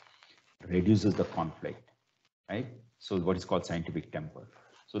society, reduces the conflict, right? So what is called scientific temper.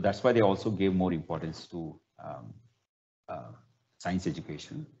 So that's why they also gave more importance to science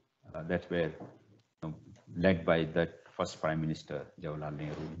education. That's where, led by that first Prime Minister, Jawaharlal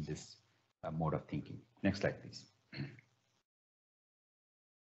Nehru, in this mode of thinking. Next slide, please.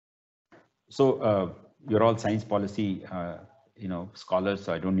 So you're all science policy, scholars,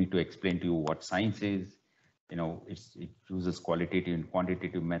 so I don't need to explain to you what science is. It uses qualitative and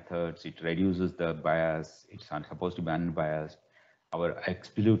quantitative methods. It reduces the bias. It's supposed to be unbiased. Our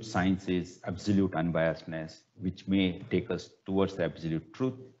absolute science is absolute unbiasedness, which may take us towards the absolute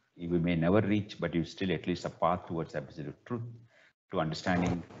truth. We may never reach, but it's still at least a path towards absolute truth, to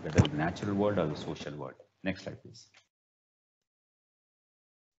understanding whether the natural world or the social world. Next slide, please.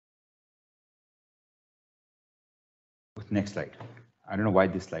 Next slide. I don't know why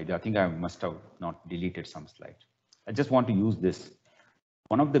this slide. I think I must have not deleted some slide. I just want to use this.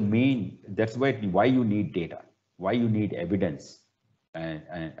 One of the main, that's why you need data, why you need evidence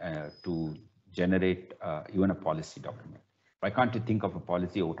to generate even a policy document. Why can't you think of a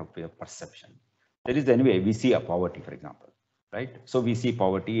policy out of your perception? There is, anyway, we see a poverty, for example, right? So we see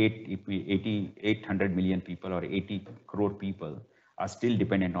poverty, 800 million people or 80 crore people are still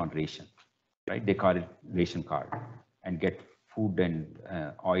dependent on ration, right? They call it ration card and get food and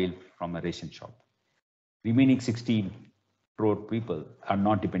oil from a ration shop. Remaining 60 crore people are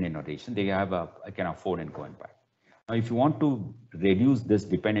not dependent on ration. They have can afford and go and buy. Now, if you want to reduce this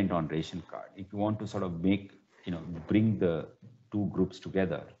dependent on ration card, if you want to sort of make, bring the two groups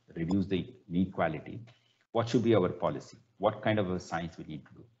together, reduce the inequality, what should be our policy? What kind of a science we need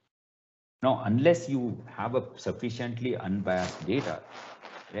to do? Now, unless you have a sufficiently unbiased data,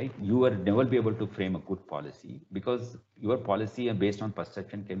 right, you will never be able to frame a good policy, because your policy based on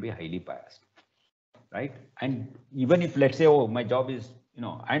perception can be highly biased, right? And even if, let's say, oh, my job is,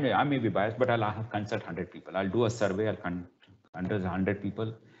 I may be biased, but I'll consult 100 people. I'll do a survey, I'll under 100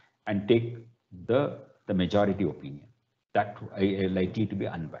 people and take the majority opinion. That likely to be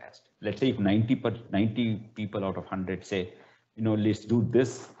unbiased. Let's say if 90 people out of 100 say, let's do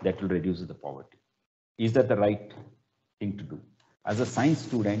this, that will reduce the poverty. Is that the right thing to do? As a science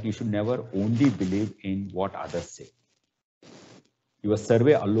student, you should never only believe in what others say. Your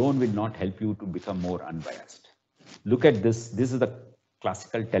survey alone will not help you to become more unbiased. Look at this. This is the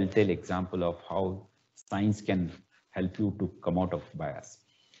classical telltale example of how science can help you to come out of bias.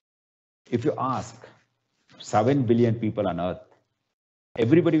 If you ask 7 billion people on Earth,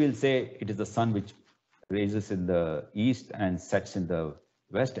 everybody will say it is the sun which rises in the east and sets in the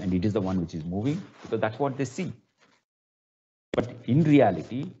west, and it is the one which is moving, because that's what they see. But in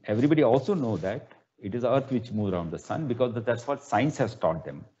reality, everybody also knows that it is the Earth which moves around the sun, because that's what science has taught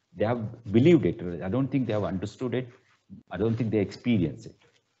them. They have believed it. I don't think they have understood it. I don't think they experience it,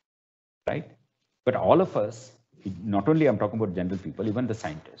 right? But all of us, not only I'm talking about general people, even the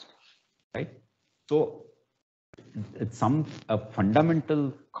scientists, right? So it's a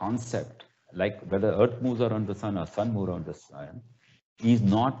fundamental concept, like whether Earth moves around the sun or sun moves around the sun, is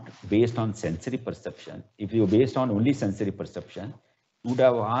not based on sensory perception. If you're based on only sensory perception, you would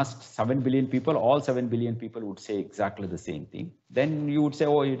have asked 7 billion people, all 7 billion people would say exactly the same thing. Then you would say,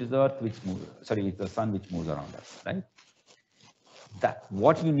 oh, it is the Earth which moves, sorry, it's the sun which moves around us, right? That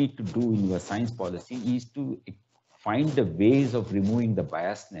what you need to do in your science policy is to find the ways of removing the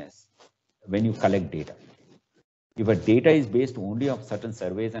biasness when you collect data. If a data is based only on certain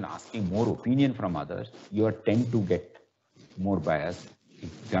surveys and asking more opinion from others, you tend to get more bias. You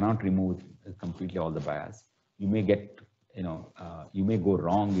cannot remove completely all the bias. You may get, you may go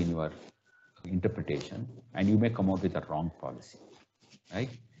wrong in your interpretation, and you may come out with a wrong policy, right?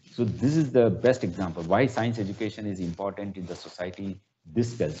 So this is the best example why science education is important in the society.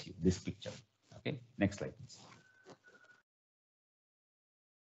 This tells you this picture. Okay, next slide, please.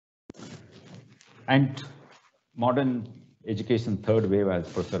 And modern education third wave, as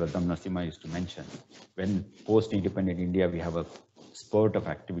Professor Adam Nasima used to mention, when post-independent India, we have a spurt of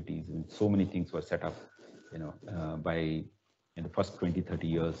activities and so many things were set up, by in the first 20, 30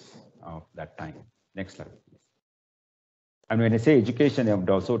 years of that time. Next slide, please. And when I say education, I'm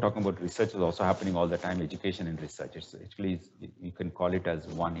also talking about research is also happening all the time, education and research. It's actually, you can call it as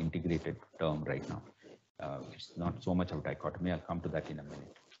one integrated term right now. It's not so much of dichotomy. I'll come to that in a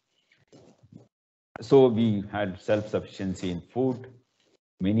minute. So we had self-sufficiency in food.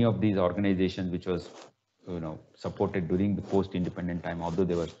 Many of these organizations, which was, supported during the post-independent time, although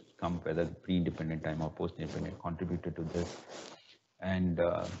they were whether pre-independent time or post-independent, contributed to this. And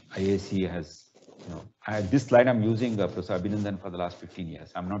IISc has, this slide I'm using Professor Abhinandan for the last 15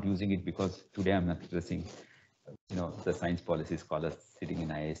 years. I'm not using it because today I'm not addressing, the science policy scholars sitting in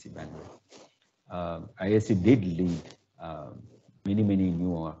IISc Bangalore. IISc did lead many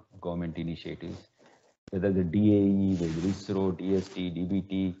new government initiatives, whether the DAE, the ISRO, DST,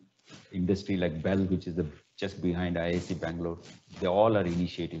 DBT, industry like Bell, which is just behind IISc Bangalore. They all are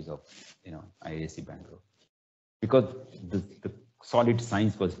initiatives of, IISc Bangalore, because the solid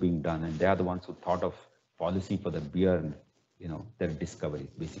science was being done, and they are the ones who thought of policy for the beer and, their discoveries,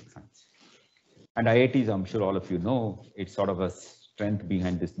 basic science. And IITs, I'm sure all of you know, it's sort of a strength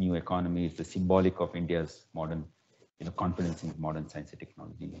behind this new economy. It's the symbolic of India's modern, confidence in modern science and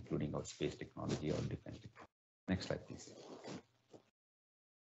technology, including our space technology or defense technology. Next slide, please.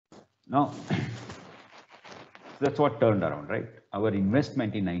 Now, that's what turned around, right? Our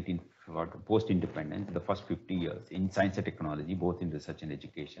investment in post-independence, the first 50 years in science and technology, both in research and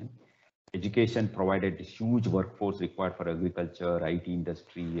education. Education provided a huge workforce required for agriculture, IT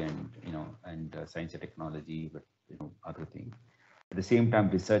industry, and science and technology, but other things. At the same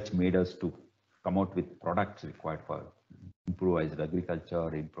time, research made us to come out with products required for improvised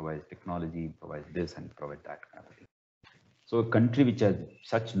agriculture, improvised technology, improvised this and provide that kind of thing. So a country which has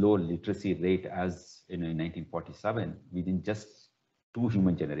such low literacy rate as in 1947, within just 2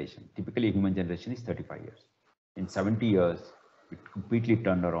 human generations, typically a human generation is 35 years. In 70 years, it completely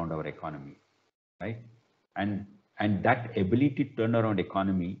turned around our economy, right? And that ability to turn around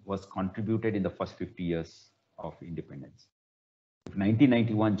economy was contributed in the first 50 years of independence.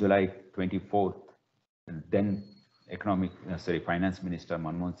 1991, July 24th, then Finance Minister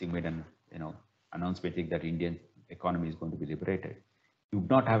Manmohan Singh made an announcement that Indian economy is going to be liberated. It would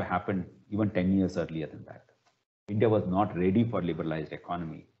not have happened even 10 years earlier than that. India was not ready for liberalized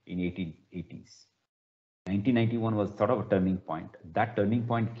economy in 1880s. 1991 was sort of a turning point. That turning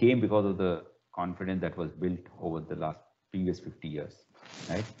point came because of the confidence that was built over the previous 50 years,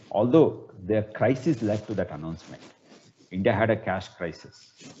 right? Although the crisis led to that announcement. India had a cash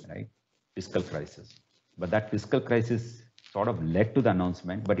crisis, right? Fiscal crisis. But that fiscal crisis sort of led to the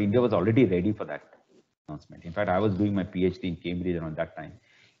announcement, but India was already ready for that announcement. In fact, I was doing my Ph.D. in Cambridge around that time.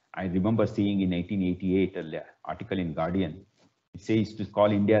 I remember seeing in 1888 an article in Guardian. It says to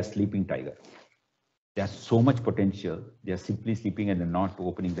call India a sleeping tiger. There's so much potential. They are simply sleeping and they're not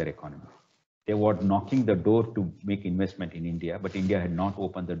opening their economy. They were knocking the door to make investment in India, but India had not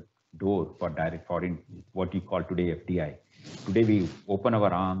opened the door for direct foreign, what you call today FDI. Today we open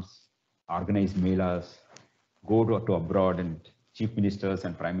our arms, organize melas, go to abroad, and chief ministers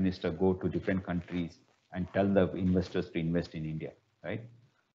and prime minister go to different countries and tell the investors to invest in India, right?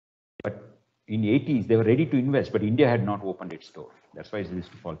 But in the 80s, they were ready to invest, but India had not opened its door. That's why it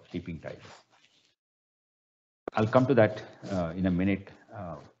used to call sleeping tigers. I'll come to that in a minute,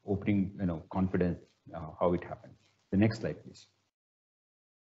 opening, confidence, how it happened. The next slide, please.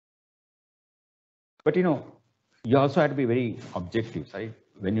 But, you also had to be very objective, right?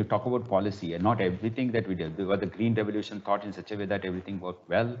 When you talk about policy, and not everything that we did, because the Green Revolution thought in such a way that everything worked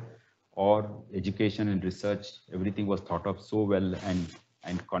well, or education and research, everything was thought of so well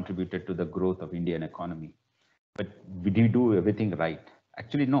and contributed to the growth of Indian economy. But did we do everything right?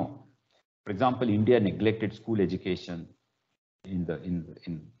 Actually, no. For example, India neglected school education in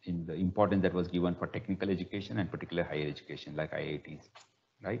the importance that was given for technical education and particularly higher education like IITs,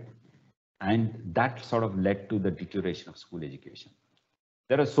 right? And that sort of led to the deterioration of school education.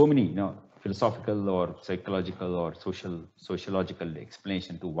 There are so many, philosophical or psychological or sociological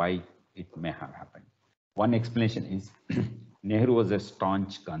explanation to why it may have happened. One explanation is Nehru was a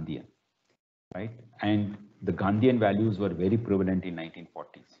staunch Gandhian, right? And the Gandhian values were very prevalent in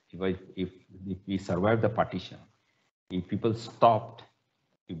 1940s. If we survived the partition, if people stopped,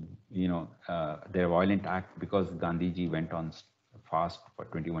 their violent act because Gandhiji went on fast for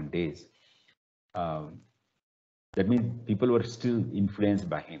 21 days, that means people were still influenced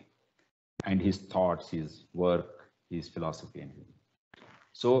by him and his thoughts, his work, his philosophy.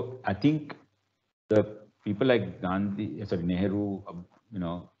 So I think the people like Nehru,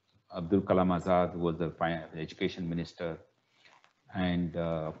 Abdul Kalam Azad was the education minister, and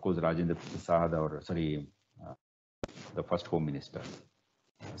of course Rajendra Prasad, the first home minister,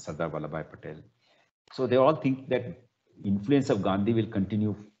 Sardar Vallabhbhai Patel. So they all think that influence of Gandhi will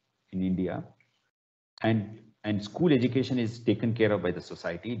continue in India, and school education is taken care of by the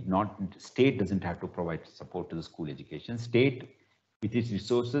society. State doesn't have to provide support to the school education. State, with its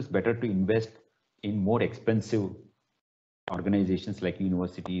resources, better to invest in more expensive organizations like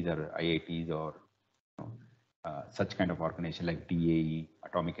universities or IITs or such kind of organization like DAE,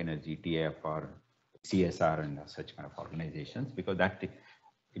 Atomic Energy, TAFR, CSR, and such kind of organizations, because that,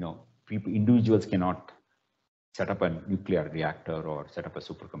 individuals cannot set up a nuclear reactor or set up a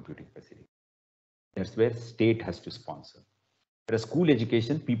supercomputing facility. That's where state has to sponsor. Whereas school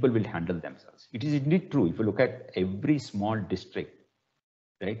education, people will handle themselves. It is indeed true. If you look at every small district,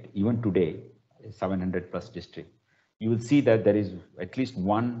 right, even today, 700 plus district, you will see that there is at least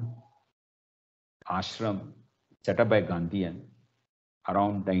one ashram set up by Gandhian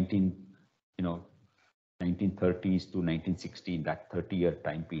around 1930s to 1960, that 30-year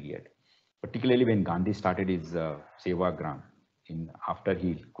time period. Particularly when Gandhi started his Sevagram, after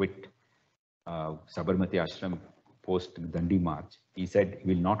he quit Sabarmati Ashram post Dandi March, he said he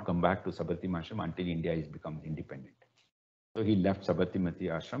will not come back to Sabarmati Ashram until India is become independent. So he left Sabarmati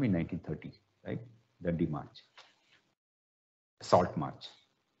Ashram in 1930, right? Dandi March, Salt March.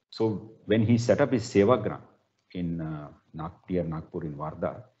 So when he set up his Sevagram in near Nagpur in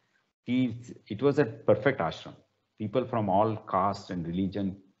Wardha, it was a perfect ashram. People from all castes and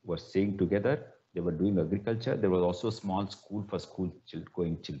religion were staying together. They were doing agriculture. There was also a small school for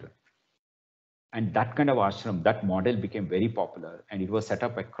school-going children. And that kind of ashram, that model became very popular, and it was set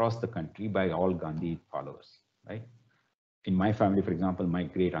up across the country by all Gandhi followers, right? In my family, for example, my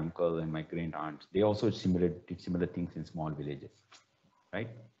great uncle and my great aunt, they also did similar things in small villages, right?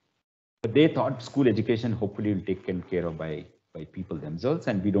 But they thought school education hopefully will be taken care of by people themselves,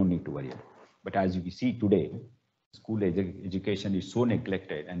 and we don't need to worry about it. But as you see today, school education is so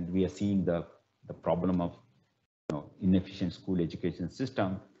neglected, and we are seeing the problem of inefficient school education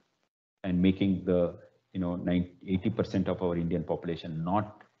system, and making the 80% of our Indian population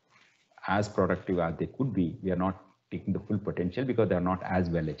not as productive as they could be. We are not taking the full potential because they are not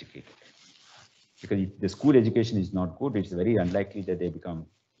as well educated. Because if the school education is not good, it's very unlikely that they become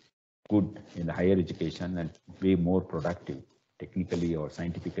good in the higher education and way more productive technically or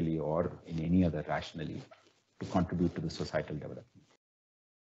scientifically or in any other rationally to contribute to the societal development.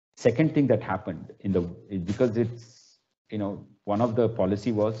 Second thing that happened because it's one of the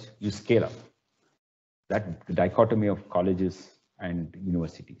policy was you scale up. That the dichotomy of colleges and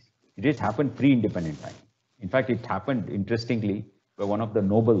universities. It has happened pre-independent time. In fact, it happened interestingly by one of the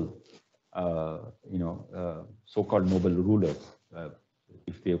noble, so-called noble rulers,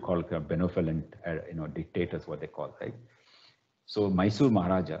 if they call benevolent, dictators, what they call, right? So Mysore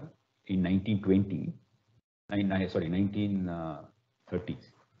Maharaja in 1930s,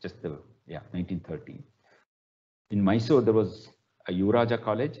 1930. In Mysore, there was a Euraja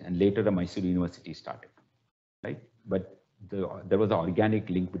college, and later the Mysore University started, right? But there was an organic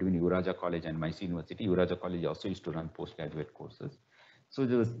link between Euraja College and Mysore University. Euraja College also used to run postgraduate courses. So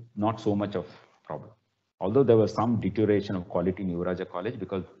there was not so much of problem. Although there was some deterioration of quality in Euraja College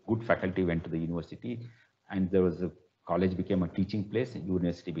because good faculty went to the university, and there was a college became a teaching place and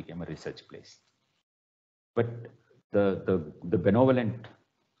university became a research place. But the benevolent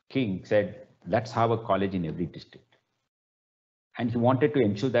king said, let's have a college in every district. And he wanted to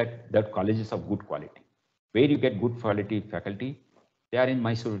ensure that colleges of good quality. Where you get good quality faculty, they are in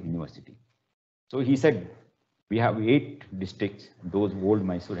Mysore University. So he said, we have 8 districts. Those old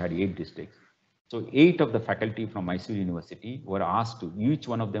Mysore had 8 districts. So 8 of the faculty from Mysore University were asked to, each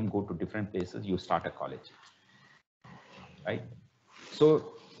one of them go to different places, you start a college, right?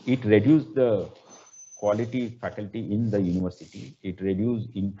 So it reduced the quality faculty in the university. It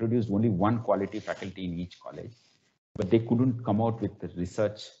introduced only one quality faculty in each college. But they couldn't come out with the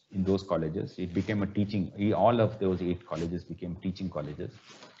research in those colleges. It became a teaching, all of those 8 colleges became teaching colleges.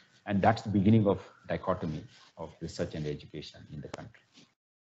 And that's the beginning of dichotomy of research and education in the country.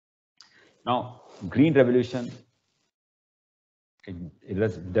 Now, Green Revolution,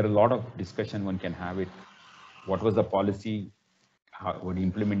 there are a lot of discussion one can have it. What was the policy, what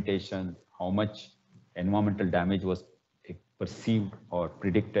implementation, how much environmental damage was perceived or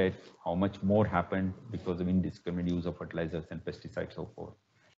predicted, how much more happened because of indiscriminate use of fertilizers and pesticides, so forth.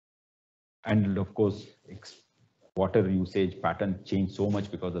 And of course, water usage pattern changed so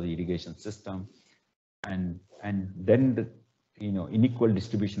much because of the irrigation system, and then the unequal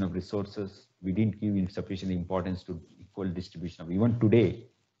distribution of resources. We didn't give sufficient importance to equal distribution of. Even today,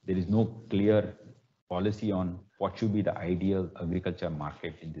 there is no clear policy on what should be the ideal agriculture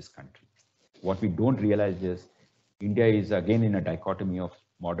market in this country. What we don't realize is India is again in a dichotomy of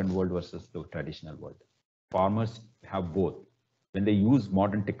modern world versus the traditional world. Farmers have both. When they use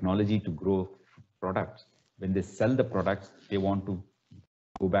modern technology to grow products, when they sell the products, they want to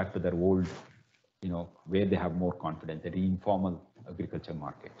go back to their old, where they have more confidence, the informal agriculture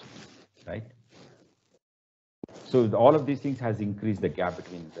market, right? So all of these things has increased the gap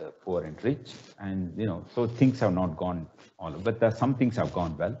between the poor and rich, and so things have not gone but some things have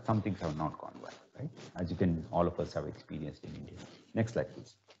gone well, some things have not gone well, right? As you can, all of us have experienced in India. Next slide,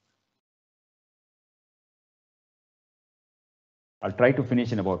 please. I'll try to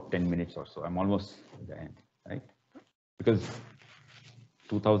finish in about 10 minutes or so. I'm almost at the end, right? Because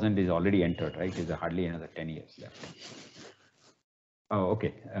 2000 is already entered, right? There's hardly another 10 years left. Oh,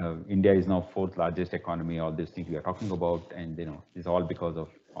 okay. India is now 4th largest economy. All these things we are talking about, and it's all because of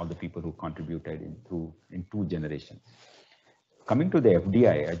all the people who contributed in 2 generations. Coming to the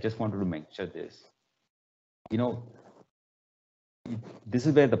FDI, I just wanted to mention this. This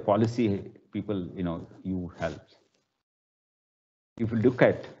is where the policy people, you help. If you look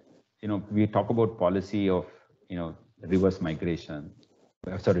at, we talk about policy of, reverse migration,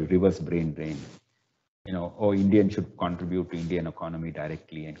 reverse brain drain. Indian should contribute to Indian economy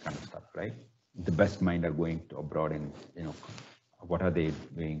directly and kind of stuff, right? The best mind are going to abroad and, what are they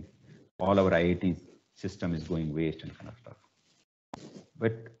doing? All our IIT system is going waste and kind of stuff.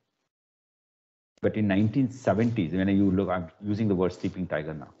 But in 1970s, when you look, I'm using the word sleeping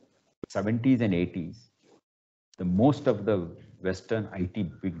tiger now, 70s and 80s, the most of the Western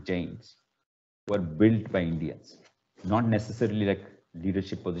IT big giants were built by Indians, not necessarily like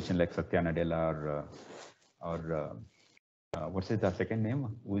leadership position like Satya Nadella or what's his second name?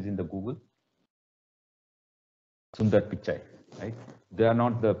 Who is in the Google? Sundar Pichai, right? They are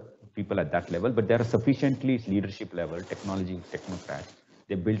not the people at that level, but they are sufficiently leadership level, technology technocrats.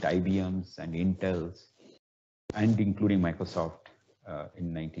 They built IBMs and Intels, and including Microsoft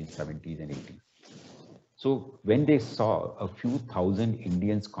in 1970s and 80s. So when they saw a few thousand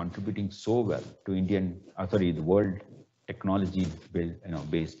Indians contributing so well to the world technology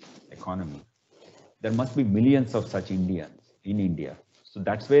based economy, there must be millions of such Indians in India. So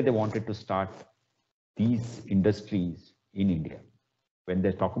that's where they wanted to start these industries in India. When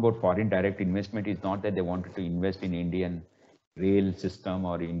they talk about foreign direct investment, it's not that they wanted to invest in Indian rail system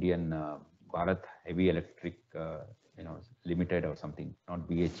or Indian Bharat Heavy Electric Limited or something, not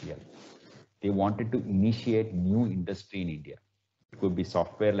BHEL. They wanted to initiate new industry in India. It could be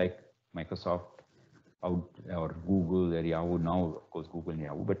software like Microsoft or Google or Yahoo. Now, of course, Google and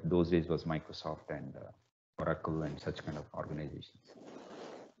Yahoo, but those days was Microsoft and Oracle and such kind of organizations.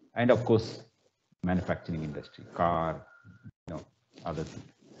 And of course, manufacturing industry, car, other things.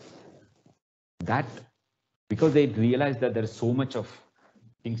 That, because they realized that there is so much of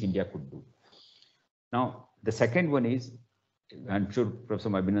things India could do. Now, the second one is, I'm sure Professor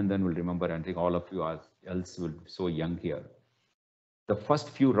Abhinandan will remember, and I think all of you else will be so young here. the first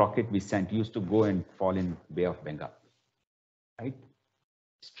few rockets we sent used to go and fall in Bay of Bengal, right?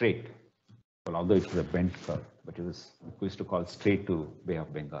 Straight. Well, although it was a bent curve, but it was, we used to call straight to Bay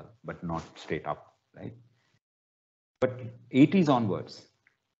of Bengal, but not straight up, right? But 80s onwards,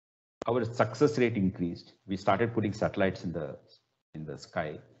 our success rate increased. We started putting satellites in the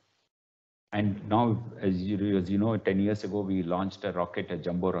sky. And now, as you know, 10 years ago, we launched a rocket, a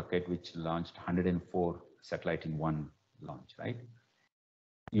jumbo rocket, which launched 104 satellites in one launch, right?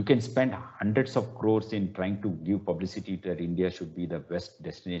 You can spend hundreds of crores in trying to give publicity that India should be the best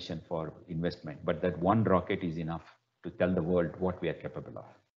destination for investment, but that one rocket is enough to tell the world what we are capable of.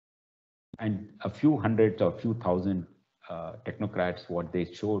 And a few hundred or few thousand technocrats, what they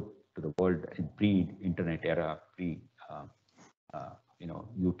showed to the world in pre-internet era,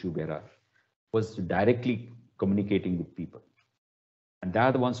 YouTube era, was directly communicating with people. And they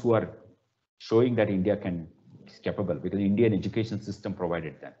are the ones who are showing that India is capable, because the Indian education system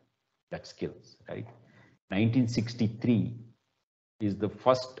provided them that skills, right? 1963 is the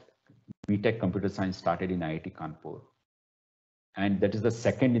first BTech computer science started in IIT Kanpur. And that is the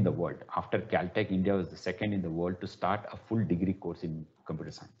second in the world. After Caltech, India was the second in the world to start a full degree course in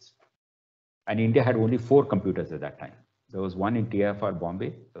computer science. And India had only 4 computers at that time. There was one in TIFR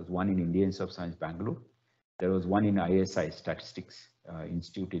Bombay, there was one in Indian Institute of Science Bangalore, there was one in ISI Statistics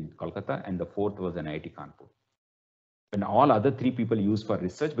Institute in Kolkata, and the 4th was in IIT Kanpur. And all other 3 people used for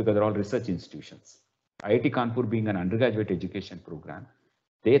research because they're all research institutions. IIT Kanpur being an undergraduate education program,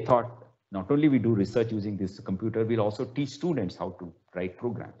 they thought not only we do research using this computer, we'll also teach students how to write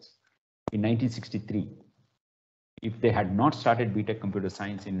programs. In 1963, if they had not started BTech computer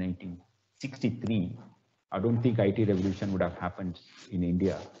science in 1963, I don't think IT revolution would have happened in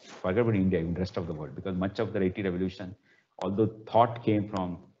India, forget about India, in the rest of the world, because much of the IT revolution, although thought came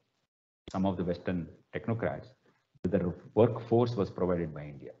from some of the Western technocrats, the workforce was provided by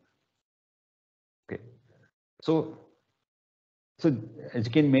India. Okay, so as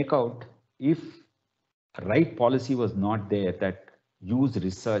you can make out, if right policy was not there that use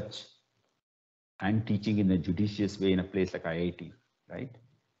research and teaching in a judicious way in a place like IIT, right?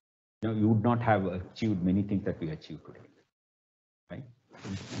 You would not have achieved many things that we achieve today, right?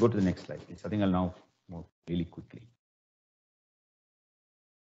 Go to the next slide, please. I think I'll now move really quickly.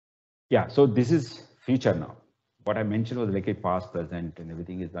 Yeah, so this is future now. What I mentioned was like a past, present, and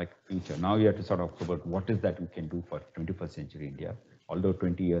everything is like future. Now you have to sort of talk about what is that we can do for 21st century India, although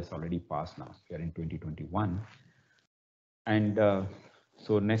 20 years already passed now. We are in 2021. And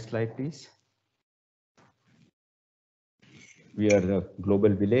so next slide, please. We are a global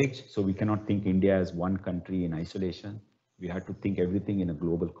village, so we cannot think India as one country in isolation. We have to think everything in a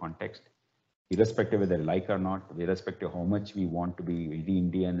global context, irrespective of whether like or not, irrespective of how much we want to be very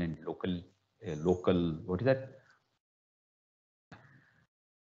Indian and local, what is that?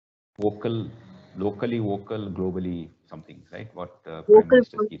 Locally vocal, globally something, right? What Prime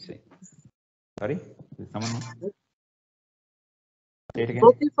Minister keeps saying. Sorry, is someone know? Say it again.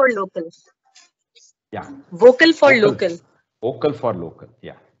 Vocal for local. Yeah. Vocal for local. Vocal for local,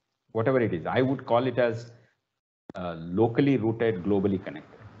 yeah. Whatever it is, I would call it as locally rooted, globally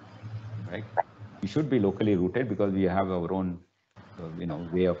connected, right? We should be locally rooted because we have our own,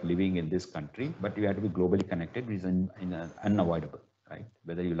 way of living in this country, but we have to be globally connected, which is unavoidable, right?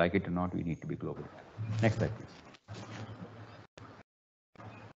 Whether you like it or not, we need to be global. Next slide,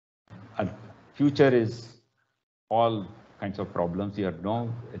 please. Future is all kinds of problems. You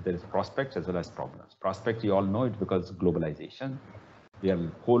know, there is prospects as well as problems. Prospects, you all know it because globalization. We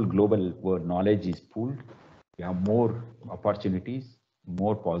have whole global world knowledge is pooled. We have more opportunities,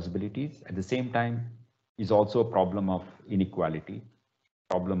 more possibilities. At the same time, is also a problem of inequality,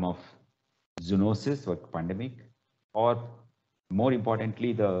 problem of zoonosis or pandemic, or more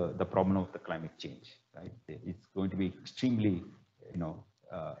importantly, the problem of the climate change. Right? It's going to be extremely,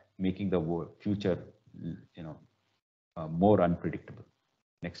 making the world future, more unpredictable.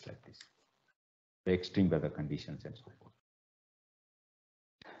 Next slide, please. The extreme weather conditions and so forth.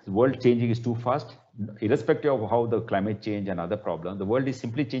 The world changing is too fast, irrespective of how the climate change and other problems. The world is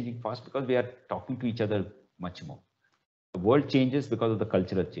simply changing fast because we are talking to each other much more. The world changes because of the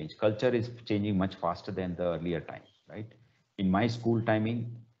cultural change. Culture is changing much faster than the earlier times, right? In my school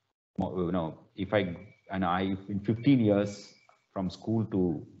timing, in 15 years from school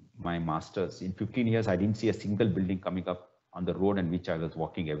to my master's, in 15 years, I didn't see a single building coming up on the road in which I was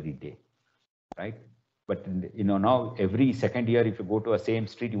walking every day, right? But now every second year, if you go to a same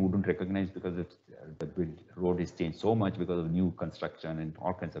street, you wouldn't recognize because the road is changed so much because of new construction and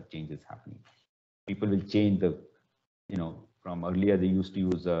all kinds of changes happening. People will change from earlier they used to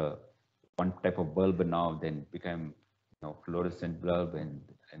use one type of bulb, and now then became fluorescent bulb and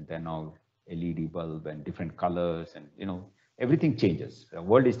then now LED bulb and different colors, and everything changes. The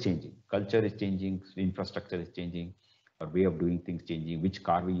world is changing, culture is changing, infrastructure is changing, our way of doing things changing, which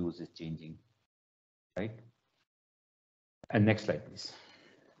car we use is changing, right? And next slide, please.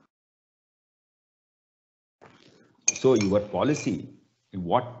 So your policy, in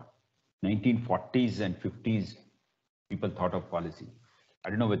what 1940s and 50s people thought of policy. I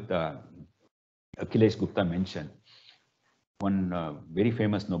don't know what Akhilesh Gupta mentioned. One very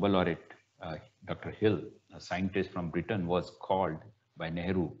famous Nobel laureate, Dr. Hill, a scientist from Britain, was called by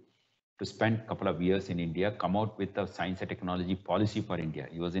Nehru to spend a couple of years in India, come out with a science and technology policy for India.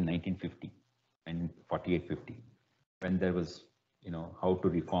 It was in 1950 and 48-50, when there was, how to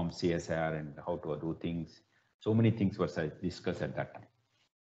reform CSR and how to do things. So many things were discussed at that time.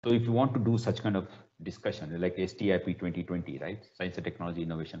 So if you want to do such kind of discussion, like STI 2020, right? Science and Technology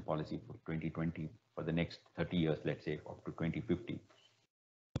Innovation Policy for 2020, for the next 30 years, let's say, up to 2050.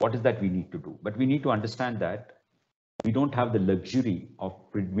 What is that we need to do? But we need to understand that we don't have the luxury of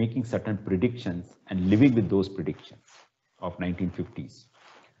making certain predictions and living with those predictions of 1950s,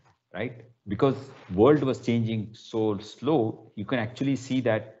 right? Because world was changing so slow, you can actually see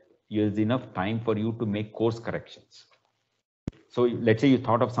that there's enough time for you to make course corrections. So let's say you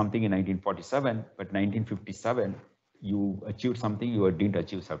thought of something in 1947, but 1957, you achieved something, you didn't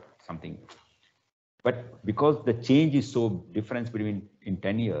achieve something. But because the change is so different between in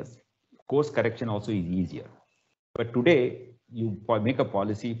 10 years, course correction also is easier. But today, you make a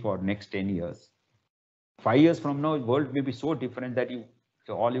policy for next 10 years. 5 years from now, the world may be so different that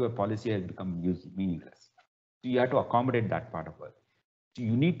all your policy has become meaningless. So you have to accommodate that part of it. So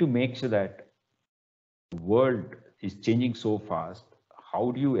you need to make sure that the world is changing so fast.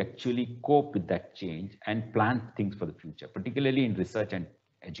 How do you actually cope with that change and plan things for the future, particularly in research and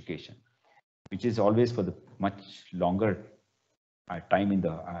education, which is always for the much longer time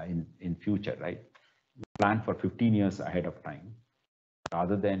in future, right? Plan for 15 years ahead of time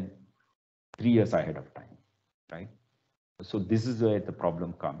rather than 3 years ahead of time, right? So this is where the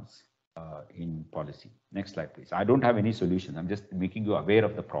problem comes in policy. Next slide, please. I don't have any solution. I'm just making you aware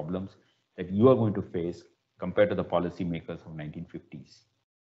of the problems that you are going to face compared to the policy makers of 1950s.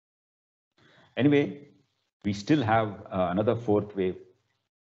 Anyway, we still have another fourth wave,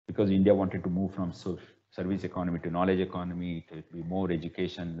 because India wanted to move from service economy to knowledge economy, to be more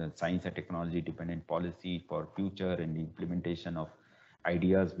education and science and technology dependent policy for future and implementation of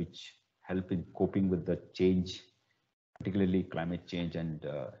ideas which help in coping with the change, particularly climate change, and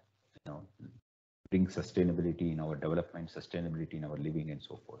bring sustainability in our development, sustainability in our living, and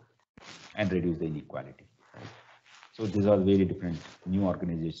so forth, and reduce the inequality. Right? So these are very different new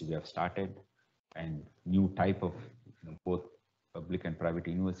organizations we have started, and new type of both public and private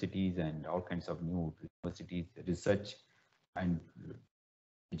universities and all kinds of new universities, research and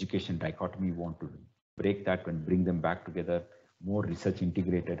education dichotomy. We want to break that and bring them back together. More research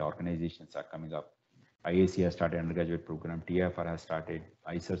integrated organizations are coming up. IISER has started undergraduate program, TFR has started,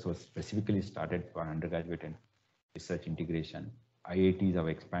 IISER was specifically started for undergraduate and research integration. IITs are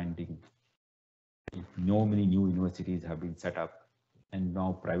expanding. Many new universities have been set up, and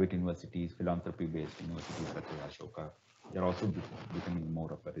now private universities, philanthropy-based universities such as Ashoka, they're also becoming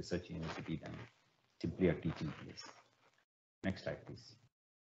more of a research university than simply a teaching place. Next slide, please.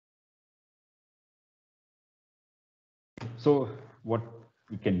 So what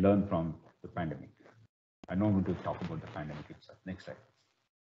we can learn from the pandemic? I know I'm going to talk about the pandemic itself. Next slide.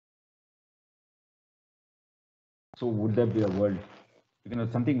 So would there be a world,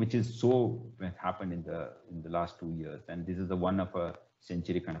 something which is so happened in the last 2 years, and this is the one of a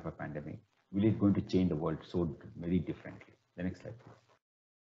century kind of a pandemic. Will it going to change the world so very differently? The next slide, please.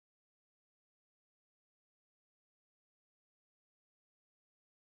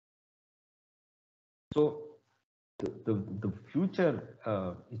 So the future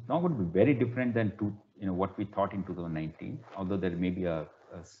is not going to be very different than what we thought in 2019, although there may be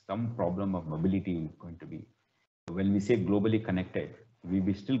some problem of mobility going to be. When we say globally connected, we will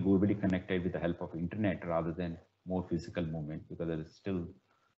be still globally connected with the help of internet rather than more physical movement, because there is still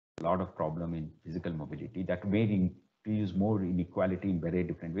a lot of problem in physical mobility that may increase more inequality in very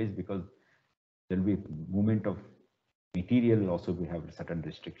different ways, because there will be movement of material. Also we have certain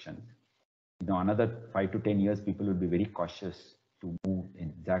restrictions. Another 5 to 10 years, people will be very cautious to move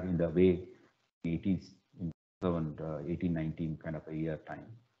exactly in the way it is in 2018, 19 kind of a year time.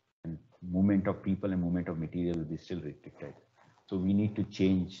 And movement of people and movement of material will be still restricted. So we need to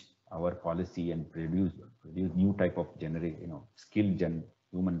change our policy and produce new type of skilled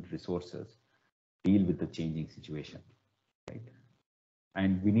human resources, deal with the changing situation, right?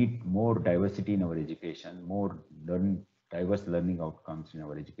 And we need more diversity in our education, more diverse learning outcomes in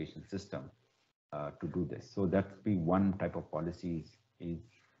our education system to do this. So that's be one type of policy is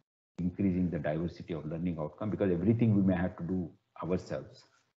increasing the diversity of learning outcome, because everything we may have to do ourselves.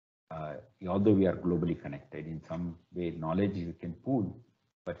 Although we are globally connected, in some way knowledge we can pool,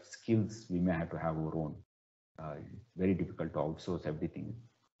 but skills we may have to have our own. It's very difficult to outsource everything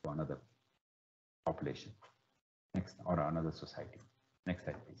to another population, next, or another society. Next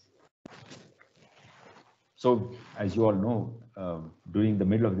slide, please. So, as you all know, during the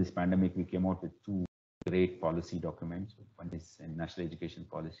middle of this pandemic, we came out with two great policy documents. One is National Education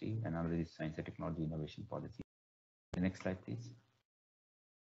Policy, and another is Science and Technology Innovation Policy. The next slide, please.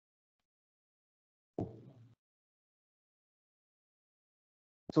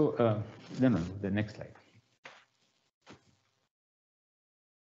 So, no, the next slide.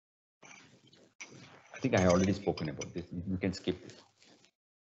 I think I have already spoken about this. You can skip this.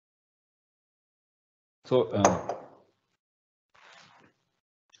 So,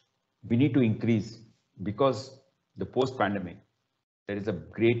 we need to increase, because the post-pandemic, there is a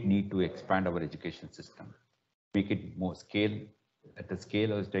great need to expand our education system, make it more scale, at the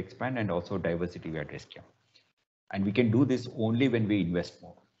scale as to expand, and also diversity we address here. And we can do this only when we invest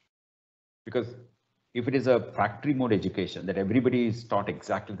more. Because if it is a factory mode education that everybody is taught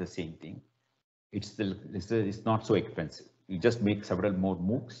exactly the same thing, it's not so expensive. You just make several more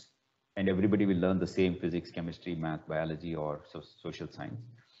MOOCs and everybody will learn the same physics, chemistry, math, biology, or social science.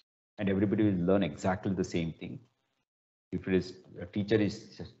 And everybody will learn exactly the same thing. If it is a teacher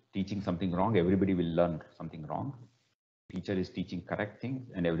is teaching something wrong, everybody will learn something wrong. Teacher is teaching correct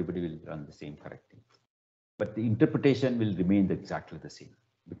things and everybody will learn the same correct things. But the interpretation will remain exactly the same,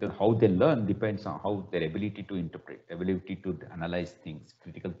 because how they learn depends on how their ability to interpret, ability to analyze things,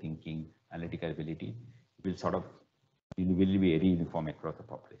 critical thinking, analytical ability will will be very uniform across the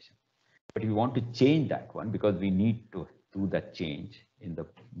population. But we want to change that one, because we need to do that change in the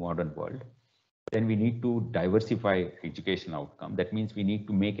modern world. Then we need to diversify education outcome. That means we need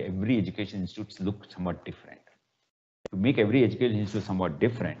to make every education institute look somewhat different. To make every education institute somewhat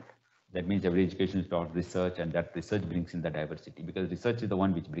different, that means every education is taught research, and that research brings in the diversity, because research is the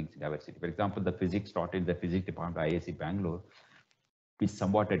one which brings diversity. For example, the physics taught in the physics department of IISER Bangalore is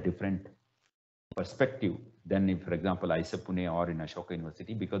somewhat a different perspective than if, for example, IISER Pune or in Ashoka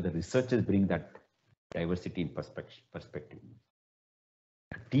University, because the researchers bring that diversity in perspective.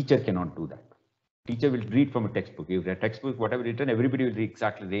 A teacher cannot do that. Teacher will read from a textbook. If a textbook, whatever written, everybody will read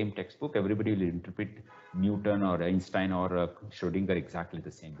exactly the same textbook. Everybody will interpret Newton or Einstein or Schrodinger exactly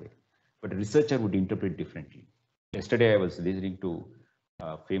the same way. But a researcher would interpret differently. Yesterday, I was listening to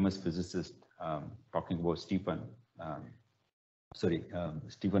a famous physicist talking about Stephen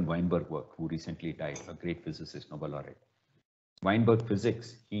Weinberg work, who recently died, a great physicist, Nobel laureate. Weinberg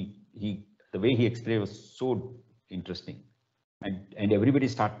physics, the way he explained was so interesting. And everybody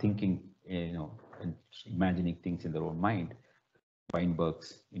start thinking, and imagining things in their own mind,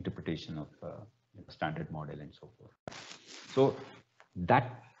 Weinberg's interpretation of standard model and so forth. So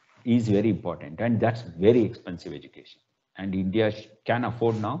that is very important, and that's very expensive education. And India can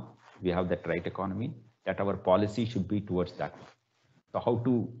afford now, we have that right economy, that our policy should be towards that.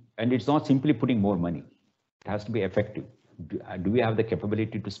 So and it's not simply putting more money, it has to be effective. Do we have the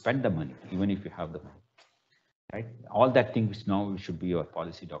capability to spend the money, even if you have the money? Right? All that things now should be your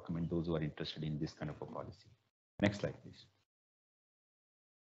policy document, those who are interested in this kind of a policy. Next slide, please.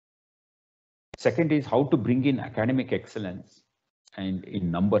 Second is how to bring in academic excellence, and in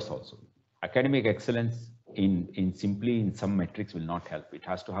numbers also. Academic excellence in simply in some metrics will not help. It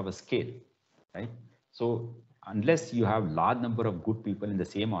has to have a scale, right? So unless you have large number of good people in the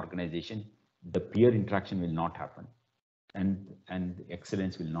same organization, the peer interaction will not happen, and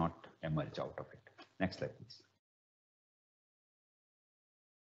excellence will not emerge out of it. Next slide, please.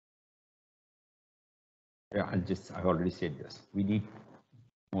 Yeah, I've already said this. We need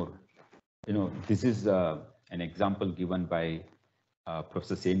more. This is an example given by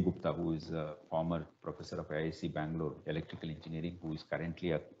Professor Sen Gupta, who is a former professor of IISER Bangalore Electrical Engineering, who is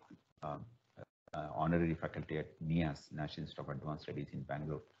currently a honorary faculty at NIAS, National Institute of Advanced Studies in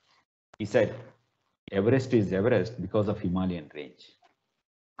Bangalore. He said, Everest is Everest because of Himalayan range.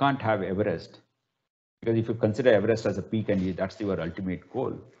 You can't have Everest, because if you consider Everest as a peak and that's your ultimate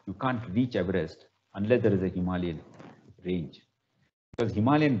goal, you can't reach Everest unless there is a Himalayan range. Because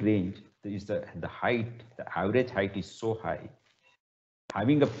Himalayan range is the height, the average height is so high.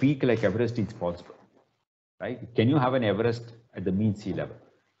 Having a peak like Everest is possible, right? Can you have an Everest at the mean sea level,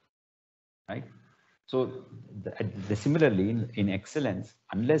 right? So similarly, in excellence,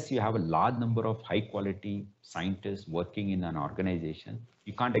 unless you have a large number of high quality scientists working in an organization,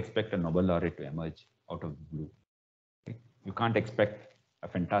 you can't expect a Nobel laureate to emerge out of the blue. Right? You can't expect a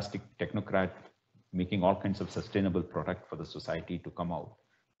fantastic technocrat making all kinds of sustainable product for the society to come out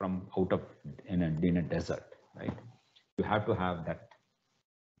in a desert, right? You have to have that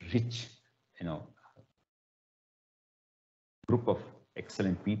rich, group of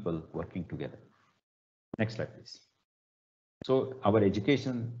excellent people working together. Next slide, please. So our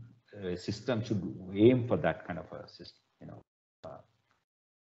education system should aim for that kind of a system,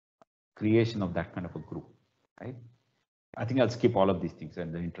 creation of that kind of a group, right? I think I'll skip all of these things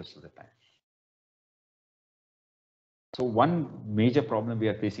in the interest of the time. So one major problem we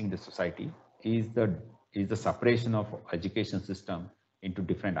are facing in the society is the separation of education system into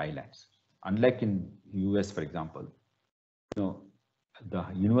different islands. Unlike in US, for example, the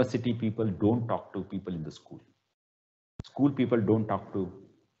university people don't talk to people in the school. School people don't talk to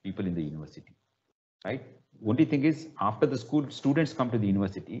people in the university, right? Only thing is, after the school, students come to the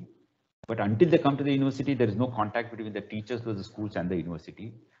university, but until they come to the university, there is no contact between the teachers of the schools and the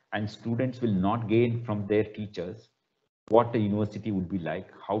university, and students will not gain from their teachers what the university would be like,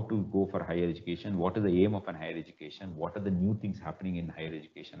 how to go for higher education, what is the aim of a higher education, what are the new things happening in higher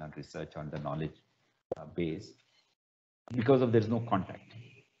education and research on the knowledge base, because of there's no contact,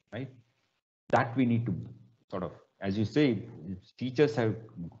 right? That we need to sort of, as you say, teachers have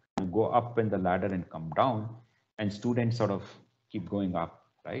to go up in the ladder and come down, and students sort of keep going up,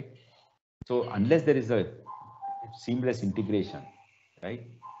 right? So unless there is a seamless integration, right?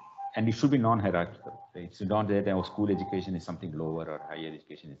 And it should be non-hierarchical. Right? It's not that our school education is something lower or higher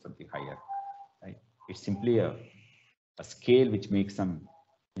education is something higher, right? It's simply a scale which makes them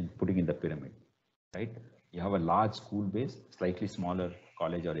putting in the pyramid, right? You have a large school base, slightly smaller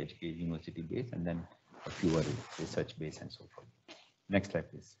college or education university base, and then a fewer research base and so forth. Next slide,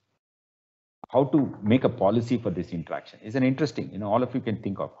 please. How to make a policy for this interaction is an interesting, all of you can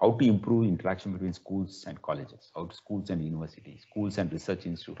think of how to improve interaction between schools and colleges, how to schools and universities, schools and research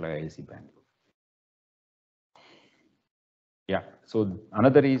institute like IISER Bangalore. Yeah, so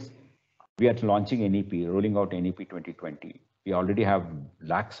another is we are launching NEP, rolling out NEP 2020. We already have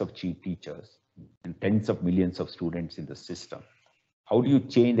lakhs of teachers and tens of millions of students in the system. How do you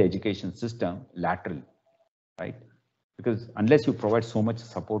change the education system laterally, right? Because unless you provide so much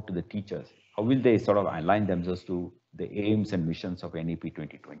support to the teachers, how will they sort of align themselves to the aims and missions of NEP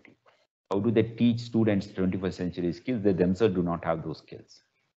 2020? How do they teach students 21st century skills? They themselves do not have those skills,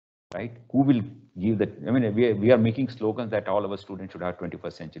 right? Who will give that? I mean, we are making slogans that all of our students should have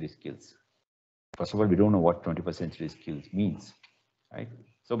 21st century skills. First of all, we don't know what 21st century skills means, right?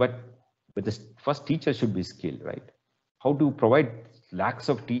 So, but the first teacher should be skilled, right? How to provide lakhs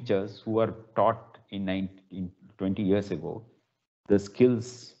of teachers who are taught in 20 years ago, the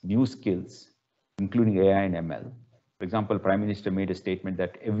skills, new skills, including AI and ML. For example, Prime Minister made a statement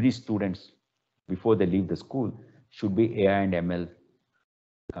that every student, before they leave the school, should be AI and ML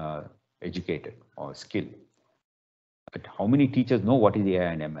educated or skilled. But how many teachers know what is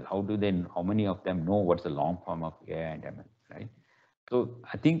AI and ML? How many of them know what's the long form of AI and ML, right? So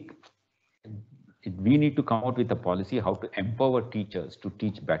I think we need to come out with a policy how to empower teachers to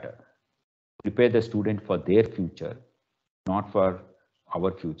teach better, prepare the student for their future, not for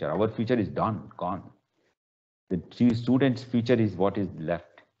our future. Our future is done, gone. The student's future is what is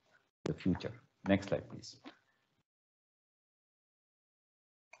left, the future. Next slide, please.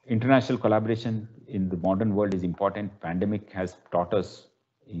 International collaboration in the modern world is important. Pandemic has taught us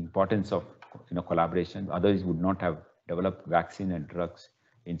the importance of collaboration. Others would not have developed vaccine and drugs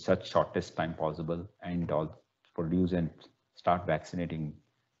in such shortest time possible, and all produce and start vaccinating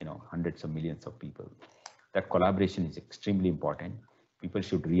hundreds of millions of people. That collaboration is extremely important. People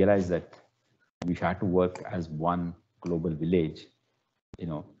should realize that we have to work as one global village,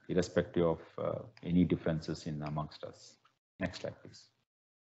 irrespective of any differences in amongst us. Next slide, please.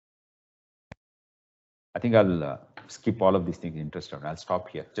 I think I'll skip all of these things in interest of. I'll stop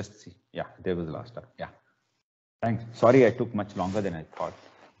here. Just see. Yeah, there was the last time. Yeah. Thanks. Sorry, I took much longer than I thought.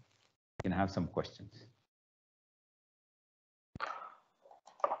 You can have some questions.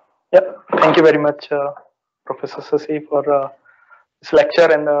 Yeah, thank you very much, Professor Sasi, for this lecture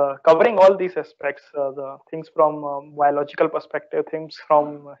and covering all these aspects, the things from biological perspective, things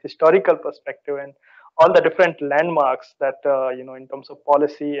from historical perspective, and all the different landmarks that in terms of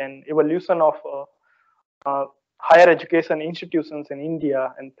policy and evolution of higher education institutions in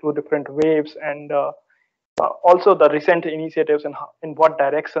India and through different waves, and also the recent initiatives and in what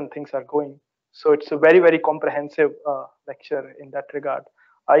direction things are going. So it's a very, very comprehensive lecture in that regard.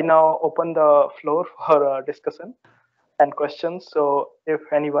 I now open the floor for discussion and questions. So if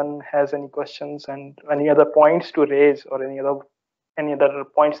anyone has any questions and any other points to raise or any other any other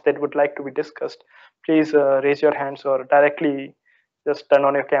points that would like to be discussed, please raise your hands or directly just turn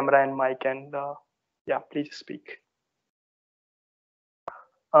on your camera and mic and yeah, please speak.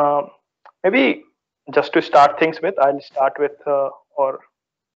 Maybe just to start things with, I'll start with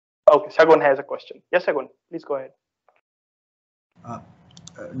okay, Shagun has a question. Yes, Shagun, please go ahead.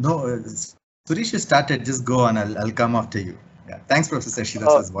 No, Suresh, you started. Just go on. I'll come after you. Yeah. Thanks, Professor Shashidhara.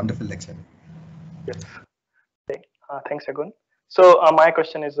 That was a wonderful lecture. Yes. Okay. Thanks, Shagun. So my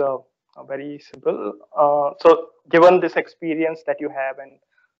question is very simple. So given this experience that you have and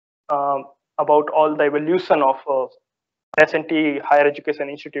about all the evolution of S&T higher education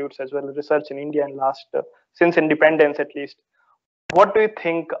institutes as well as research in India in last since independence at least, what do you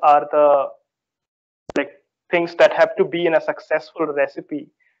think are the things that have to be in a successful recipe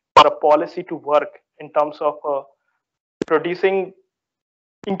for a policy to work in terms of increasing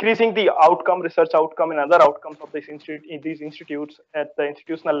the outcome, research outcome, and other outcomes of these institutes at the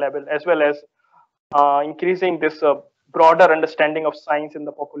institutional level, as well as increasing this broader understanding of science in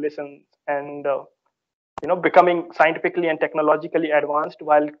the population and becoming scientifically and technologically advanced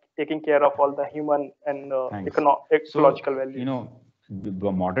while taking care of all the human and ecological values.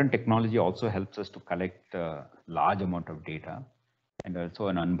 The modern technology also helps us to collect a large amount of data and also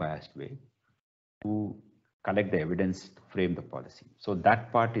an unbiased way to collect the evidence to frame the policy. So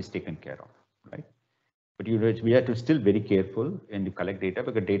that part is taken care of, right? But we have to still very careful when you collect data,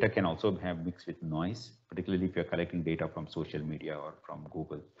 because data can also have mixed with noise, particularly if you're collecting data from social media or from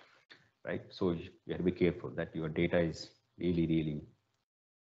Google, right? So you have to be careful that your data is really, really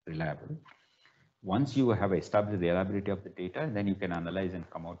reliable. Once you have established the reliability of the data, then you can analyze and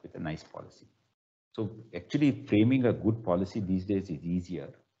come out with a nice policy. So actually framing a good policy these days is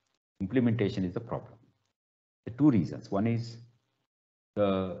easier. Implementation is the problem. The two reasons. One is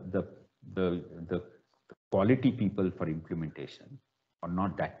the quality people for implementation are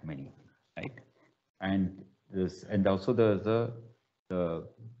not that many, right? And also the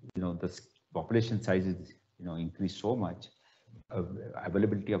population size is increased so much.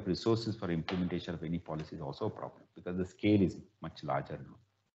 Availability of resources for implementation of any policy is also a problem because the scale is much larger now.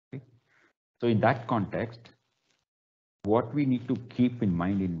 Okay? So in that context, what we need to keep in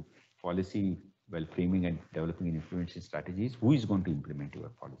mind in policy while framing and developing an implementation strategies, who is going to implement your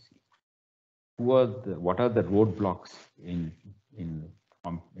policy? What are the roadblocks in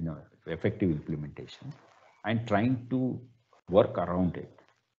effective implementation, and trying to work around it,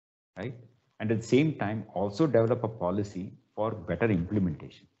 right? And at the same time, also develop a policy for better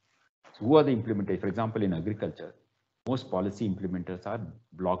implementation. So who are the implementers? For example, in agriculture, most policy implementers are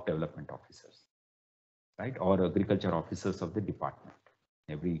block development officers, right? Or agriculture officers of the department.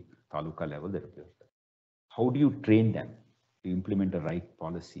 Every taluka level, how do you train them to implement the right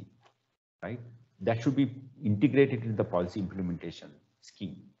policy, right? That should be integrated in the policy implementation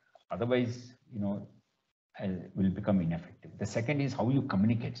scheme. Otherwise, will become ineffective. The second is how you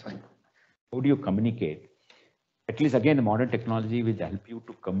communicate. Sorry. How do you communicate? At least again, the modern technology will help you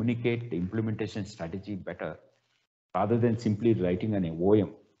to communicate the implementation strategy better rather than simply writing an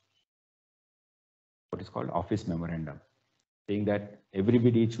OM, what is called office memorandum, saying that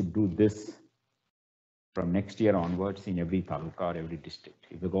everybody should do this from next year onwards in every taluka or every district.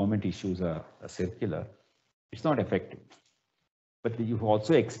 If the government issues a circular, it's not effective. But you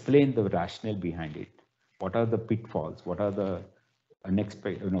also explain the rationale behind it. What are the pitfalls? What are the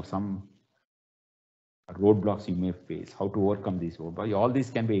unexpected, some roadblocks you may face? How to overcome these roadblocks? All these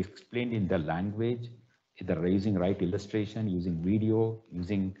can be explained in the language, either using right illustration, using video,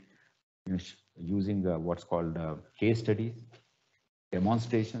 using what's called case studies,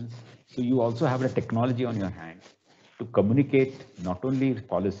 demonstrations. So you also have the technology on your hand to communicate not only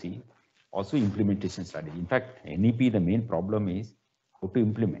policy, also implementation strategy. In fact, NEP, the main problem is how to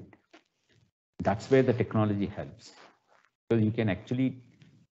implement. That's where the technology helps. So you can actually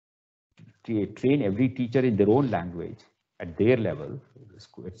train every teacher in their own language at their level,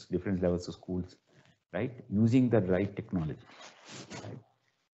 it's different levels of schools, right? Using the right technology, right?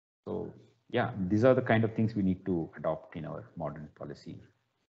 So yeah, these are the kind of things we need to adopt in our modern policy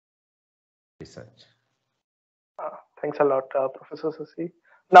research. Thanks a lot, Professor Sasi.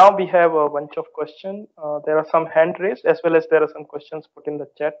 Now we have a bunch of questions. There are some hand raised as well as there are some questions put in the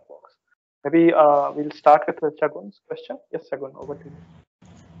chat box. Maybe we'll start with Shagun's question. Yes, Shagun, over to you.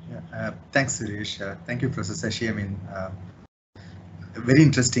 Yeah, thanks, Suresh. Thank you, Professor Sashi. I mean, very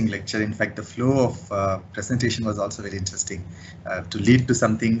interesting lecture. In fact, the flow of presentation was also very interesting. To lead to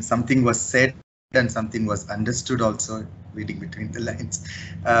something was said and something was understood also, reading between the lines.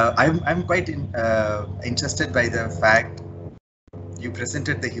 I'm quite interested by the fact you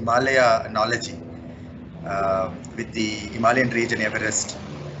presented the Himalaya analogy. with the Himalayan region Everest.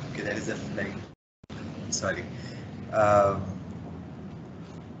 Okay, that is a like, sorry. I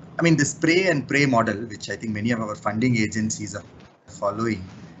mean, the spray and pray model, which I think many of our funding agencies are following,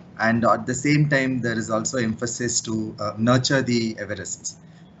 and at the same time, there is also emphasis to nurture the Everests,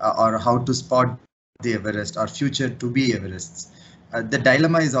 or how to spot the Everest, or future to be Everests. The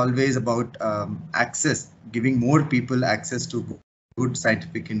dilemma is always about access, giving more people access to good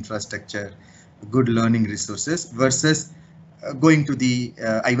scientific infrastructure, good learning resources, versus going to the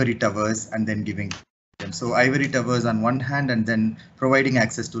ivory towers and then giving them. So ivory towers on one hand, and then providing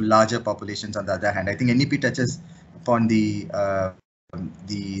access to larger populations on the other hand. I think NEP touches upon the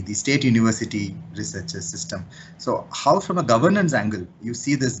state university research system. So how, from a governance angle, you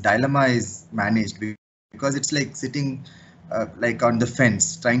see this dilemma is managed? Because it's like sitting like on the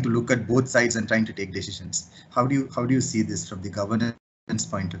fence, trying to look at both sides and trying to take decisions. How do you see this from the governance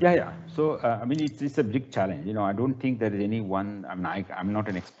point of view? Yeah. So I mean, it's a big challenge. You know, I don't think there is any one. I mean, I'm not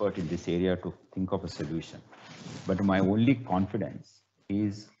an expert in this area to think of a solution. But my only confidence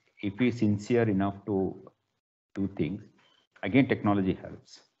is if we're sincere enough to do things. Again, technology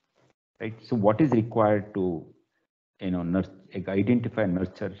helps, right? So what is required to, identify and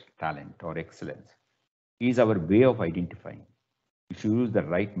nurture talent or excellence is our way of identifying. You should use the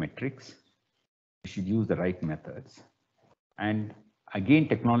right metrics. You should use the right methods. And again,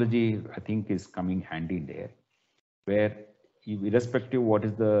 technology, I think, is coming handy there, where irrespective of what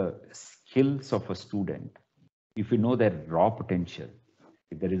is the skills of a student, if you know their raw potential,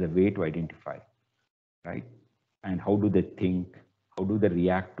 if there is a way to identify, right? And how do they think? How do they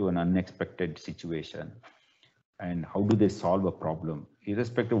react to an unexpected situation? And how do they solve a problem,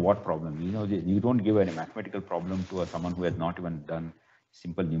 irrespective of what problem? You know, you don't give a mathematical problem to someone who has not even done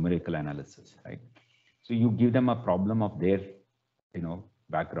simple numerical analysis, right? So you give them a problem of their,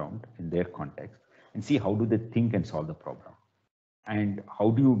 background, in their context, and see how do they think and solve the problem. And how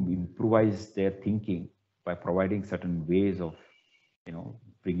do you improvise their thinking by providing certain ways of,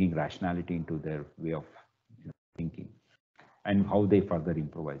 bringing rationality into their way of thinking, and how they further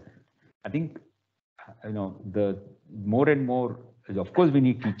improvise it. I think, the more and more, of course, we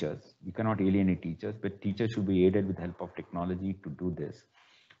need teachers. We cannot alienate teachers, but teachers should be aided with the help of technology to do this.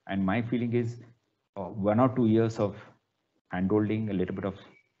 And my feeling is 1 or 2 years of handholding, a little bit of,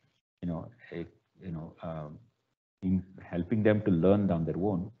 in helping them to learn on their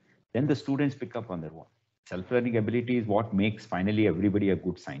own, then the students pick up on their own. Self-learning ability is what makes finally everybody a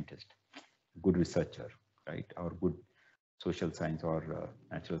good scientist, good researcher, right? Or good social science or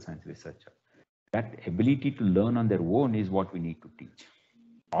natural science researcher. That ability to learn on their own is what we need to teach.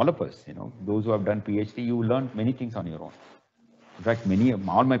 All of us, those who have done Ph.D, you learn many things on your own. In fact,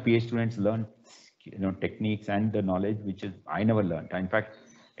 all my PhD students learn, techniques and the knowledge, which is I never learned. In fact,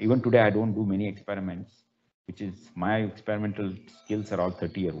 even today, I don't do many experiments, which is my experimental skills are all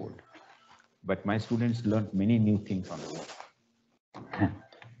 30-year-old. But my students learned many new things on their own.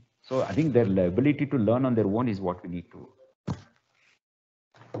 So I think their ability to learn on their own is what we need to.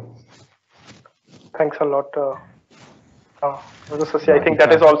 Thanks a lot, Shashi. I think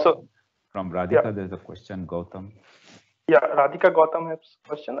that is also from Radhika. There's a question, Gautam. Yeah, Radhika Gautam has a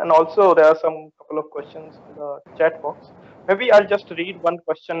question, and also there are some couple of questions in the chat box. Maybe I'll just read one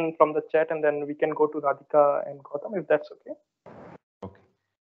question from the chat, and then we can go to Radhika and Gautam, if that's okay. Okay.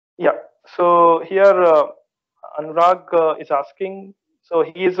 Yeah. So here Anurag is asking. So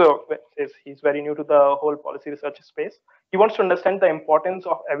he's very new to the whole policy research space. He wants to understand the importance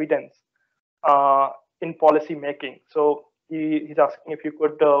of evidence in policy making. So he's asking if you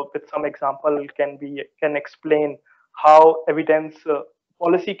could, with some example, can explain how evidence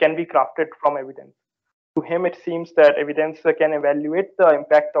policy can be crafted from evidence. To him, it seems that evidence can evaluate the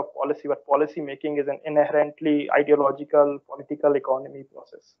impact of policy, but policy making is an inherently ideological, political economy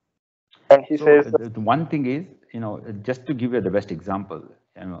process. And he says, the one thing is, just to give you the best example,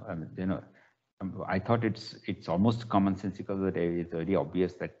 I thought it's almost commonsensical that it's very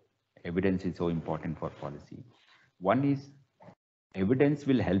obvious that evidence is so important for policy. One is, evidence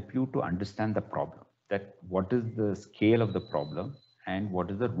will help you to understand the problem, that what is the scale of the problem and what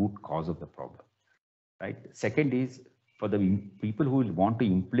is the root cause of the problem, right? Second is, for the people who will want to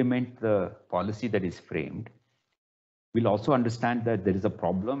implement the policy that is framed, will also understand that there is a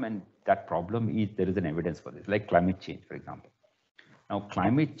problem, and that problem is, there is an evidence for this, like climate change, for example. Now,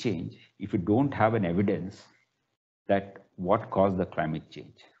 climate change, if you don't have an evidence that what caused the climate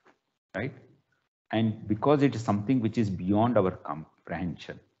change, right? And because it is something which is beyond our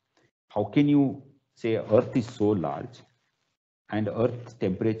comprehension, how can you say Earth is so large and Earth's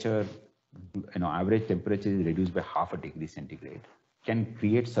temperature, average temperature is reduced by 0.5 degree centigrade, can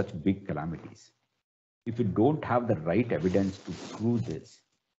create such big calamities? if you don't have the right evidence to prove this,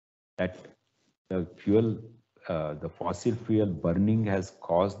 that the fuel, the fossil fuel burning has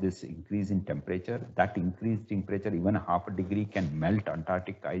caused this increase in temperature, that increased temperature, even half a degree, can melt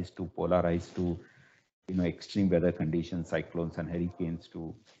Antarctic ice to polar ice to, extreme weather conditions, cyclones and hurricanes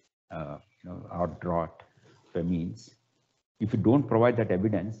to, or drought, famines. If you don't provide that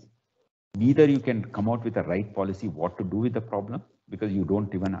evidence, neither you can come out with a right policy what to do with the problem, because you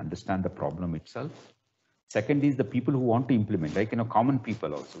don't even understand the problem itself. Second is the people who want to implement, like, common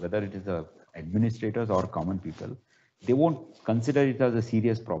people also, whether it is the administrators or common people, they won't consider it as a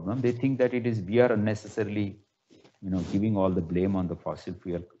serious problem. They think that it is, we are unnecessarily, giving all the blame on the fossil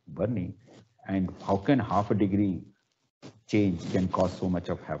fuel burning, and how can half a degree change can cause so much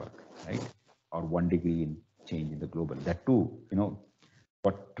of havoc, right? Or 1 degree in change in the global. That too,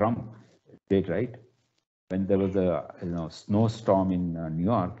 what Trump did, right? When there was a snowstorm in New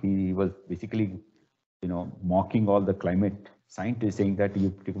York, he was basically mocking all the climate scientists, saying that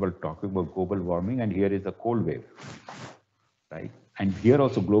you were talking about global warming, and here is a cold wave, right? And here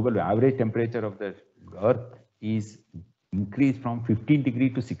also global average temperature of the Earth is increased from 15 degree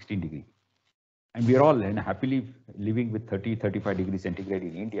to 16 degree. And we are all happily living with 30, 35 degrees centigrade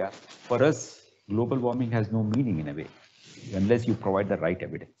in India. For us, global warming has no meaning in a way, unless you provide the right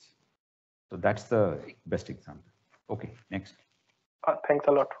evidence. So that's the best example. Okay, next. Thanks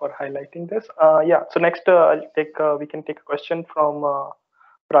a lot for highlighting this. Yeah, so next we can take a question from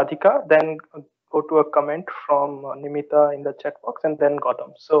Radhika, then go to a comment from Nimita in the chat box, and then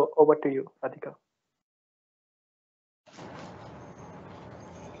Gautam. So over to you, Radhika.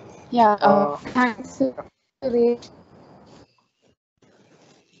 Yeah, thanks, Suresh.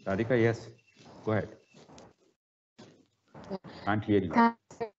 Radhika, yes, go ahead. Can't hear you.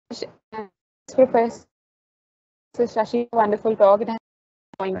 Thanks, Professor Shashi, wonderful talk. It has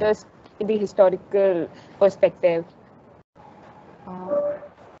pointed us in the historical perspective.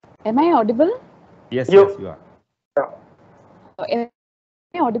 Am I audible? Yes, yes, you are. Am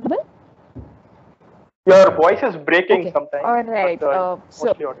I audible? Your voice is breaking Okay. sometimes. All right.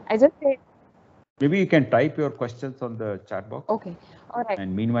 So I just said. Maybe you can type your questions on the chat box. Okay. All right.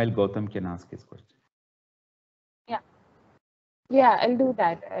 And meanwhile, Gautam can ask his question. Yeah. Yeah, I'll do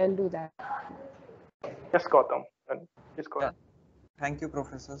that. I'll do that. Yes, Gautam. Please go ahead. Thank you,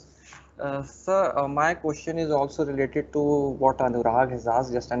 Professor. Sir, my question is also related to what Anurag has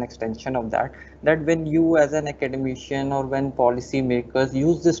asked, just an extension of that, that when you as an academician or when policy makers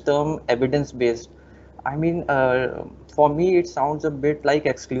use this term evidence-based, I mean, for me, it sounds a bit like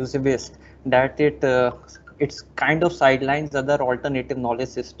exclusivist, that it's kind of sidelines other alternative knowledge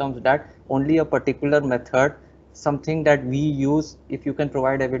systems, that only a particular method, something that we use, if you can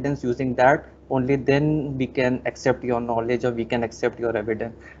provide evidence using that, only then we can accept your knowledge or we can accept your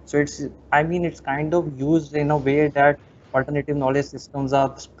evidence. So it's, I mean, it's kind of used in a way that alternative knowledge systems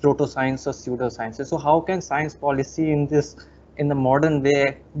are proto-science or pseudosciences. So how can science policy in the modern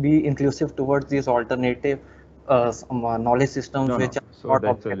way be inclusive towards these alternative knowledge systems which are not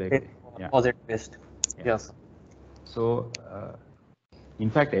objective or positivist? Yes. So in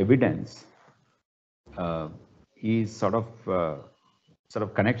fact, evidence is sort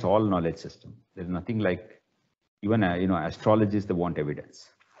of connects all knowledge system. There's nothing like, even astrologists, they want evidence,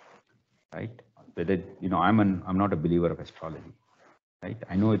 right? Whether I'm not a believer of astrology, right?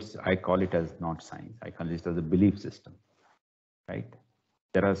 I know I call it as not science. I call it as a belief system, right?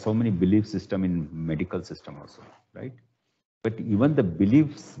 There are so many belief system in medical system also, right? But even the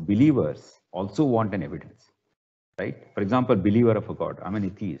believers also want an evidence, right? For example, believer of a God. I'm an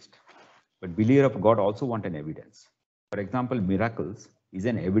atheist, but believer of God also want an evidence. For example, miracles is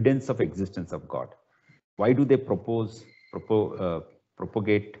an evidence of existence of God. Why do they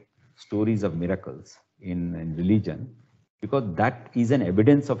propagate stories of miracles in religion? Because that is an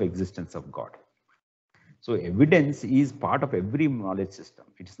evidence of existence of God. So evidence is part of every knowledge system.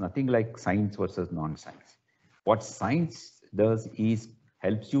 It's nothing like science versus non-science. What science does is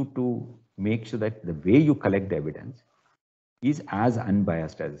helps you to make sure that the way you collect the evidence is as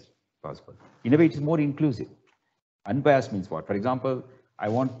unbiased as possible. In a way, it's more inclusive. Unbiased means what? For example, I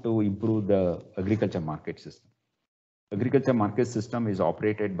want to improve the agriculture market system. Agriculture market system is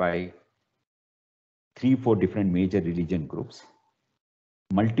operated by 3-4 different major religion groups,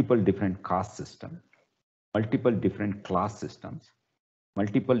 multiple different caste systems, multiple different class systems,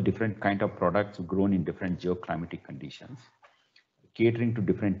 multiple different kind of products grown in different geoclimatic conditions, catering to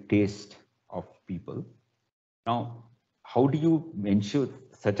different taste of people. Now, how do you ensure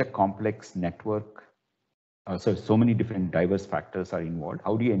such a complex network? So many different diverse factors are involved.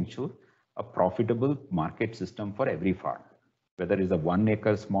 How do you ensure a profitable market system for every farm? whether it's a 1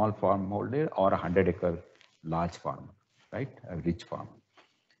 acre small farm holder or a 100 acre large farmer, right? A rich farmer,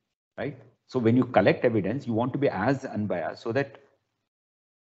 right? So when you collect evidence, you want to be as unbiased so that,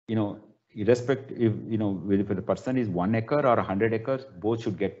 irrespective, if the person is 1 acre or 100 acres, both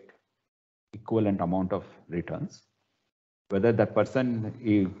should get equivalent amount of returns. Whether that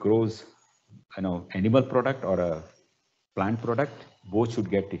person grows, animal product or a plant product, both should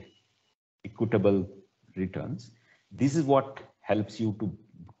get equitable returns. This is what helps you to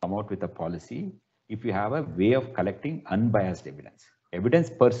come out with a policy if you have a way of collecting unbiased evidence. Evidence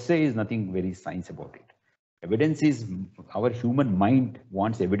per se is nothing very science about it. Evidence is, our human mind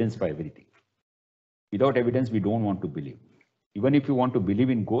wants evidence for everything. Without evidence, we don't want to believe. Even if you want to believe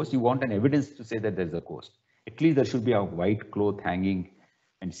in ghosts, you want an evidence to say that there's a ghost. At least there should be a white cloth hanging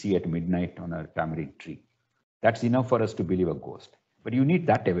and see at midnight on a tamarind tree. That's enough for us to believe a ghost. But you need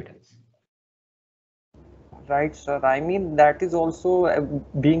that evidence. Right, sir. I mean, that is also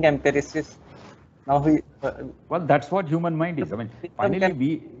being empiricist. Now well, that's what human mind is. I mean,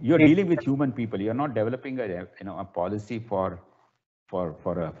 finally, you're dealing with human people. You're not developing a policy for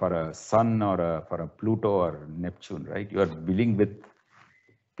a sun or for a Pluto or Neptune, right? You are dealing with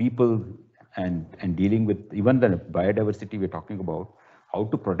people and dealing with even the biodiversity we're talking about, how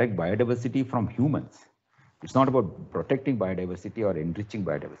to protect biodiversity from humans. It's not about protecting biodiversity or enriching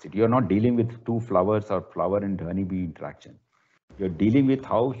biodiversity. You're not dealing with two flowers or flower and honeybee interaction. You're dealing with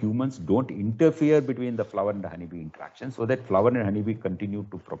how humans don't interfere between the flower and the honeybee interaction so that flower and honeybee continue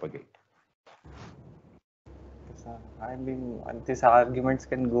to propagate. I mean, these arguments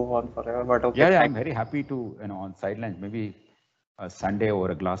can go on forever, but okay. Yeah, I'm very happy to, on sidelines, maybe a Sunday over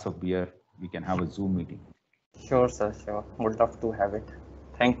a glass of beer, we can have a Zoom meeting. Sure, sir, sure. Would love to have it.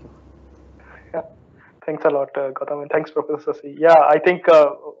 Thank you. Yeah, thanks a lot, Gautam, and thanks, Professor C. Yeah, I think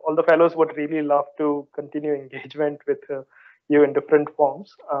all the fellows would really love to continue engagement with you in different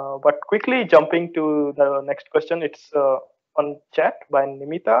forms. But quickly jumping to the next question, it's on chat by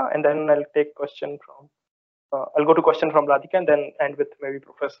Nimita, and then I'll take question from. I'll go to question from Radhika and then end with maybe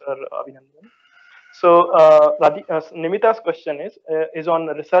Professor Abhinandan. So Nimita's question is on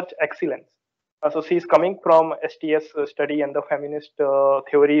research excellence. So she's coming from STS study and the feminist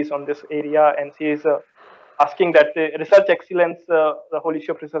theories on this area, and she is asking that the research excellence, the whole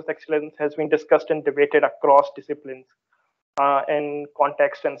issue of research excellence has been discussed and debated across disciplines in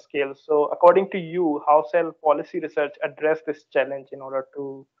context and scale. So according to you, how shall policy research address this challenge in order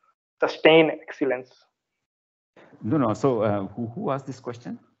to sustain excellence? No. So who asked this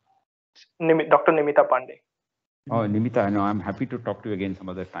question? Dr. Nimita Pandey. Oh, Nimita, no, I'm happy to talk to you again some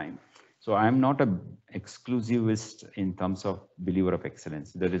other time. So I'm not an exclusivist in terms of believer of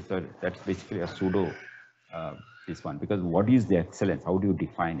excellence. That's basically a pseudo this one, because what is the excellence? How do you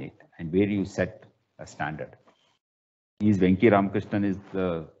define it? And where do you set a standard? Is Venki Ramakrishnan is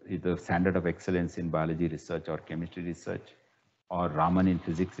the standard of excellence in biology research or chemistry research, or Raman in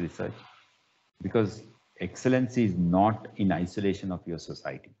physics research? Because excellence is not in isolation of your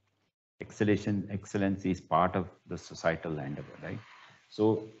society. Excellence is part of the societal endeavor, right?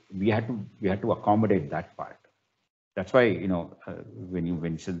 So we had to accommodate that part. That's why, when you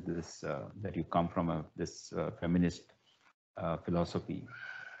mentioned this, that you come from this feminist philosophy,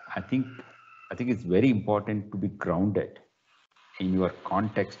 I think it's very important to be grounded in your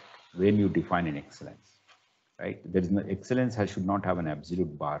context when you define an excellence, right? There is no excellence should not have an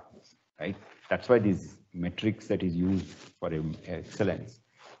absolute bar, right? That's why these metrics that is used for excellence,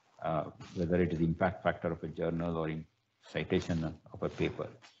 whether it is impact factor of a journal or in citation of a paper,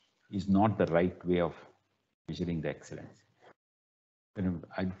 is not the right way of measuring the excellence.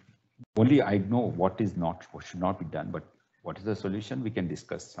 I know what should not be done, but what is the solution we can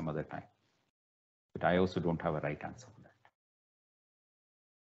discuss some other time. But I also don't have a right answer for that.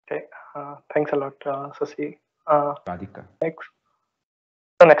 Okay, thanks a lot, Sasi. Radhika.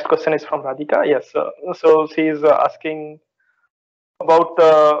 The next question is from Radhika. Yes, so she is asking about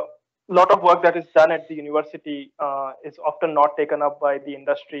a lot of work that is done at the university is often not taken up by the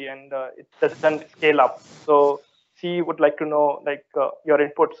industry, and it doesn't scale up. So she would like to know your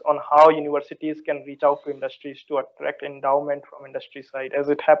inputs on how universities can reach out to industries to attract endowment from industry side, as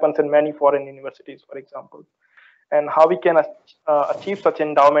it happens in many foreign universities, for example, and how we can achieve such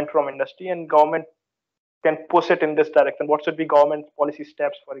endowment from industry, and government can push it in this direction. What should be government policy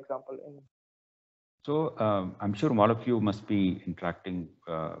steps, for example? So I'm sure all of you must be interacting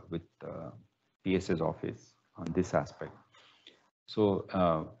with PS's office on this aspect. So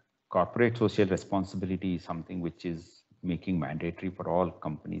corporate social responsibility is something which is making mandatory for all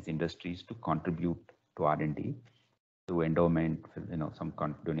companies, industries to contribute to R&D, to endowment, some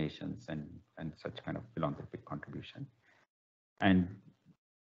donations and such kind of philanthropic contribution. And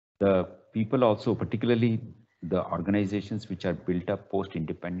the people also, particularly the organizations which are built up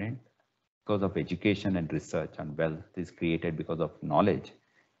post-independent, because of education and research and wealth is created because of knowledge,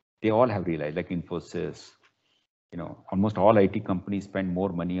 they all have realized, like Infosys, almost all IT companies spend more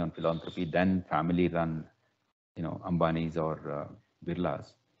money on philanthropy than family-run, Ambani's or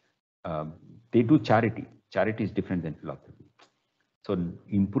Birla's. They do charity. Charity is different than philanthropy. So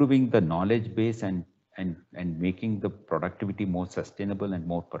improving the knowledge base and making the productivity more sustainable and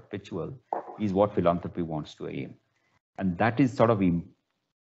more perpetual is what philanthropy wants to aim. And that is sort of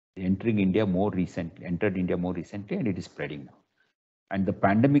entered India more recently, and it is spreading now. And the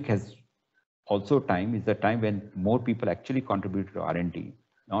pandemic has also is the time when more people actually contribute to R&D,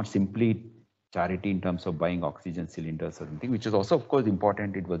 not simply charity in terms of buying oxygen cylinders or something, which is also, of course,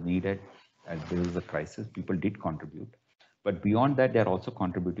 important. It was needed as there was a crisis. People did contribute. But beyond that, they are also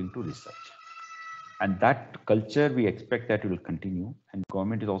contributing to research. And that culture, we expect that it will continue. And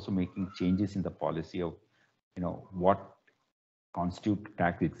government is also making changes in the policy of, what constitute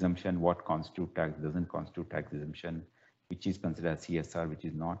tax exemption, what doesn't constitute tax exemption, which is considered as CSR, which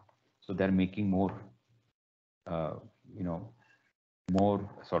is not. So they're making more, more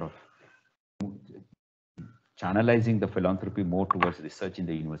sort of channelizing the philanthropy more towards research in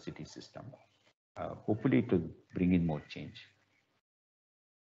the university system. Hopefully it will bring in more change.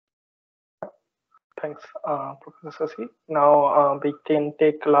 Thanks, Professor Sasi. Now we can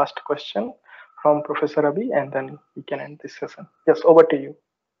take last question from Professor Rabi, and then we can end this session. Yes, over to you.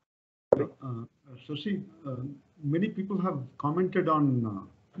 Shashi, many people have commented on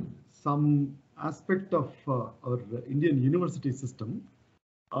some aspect of our Indian university system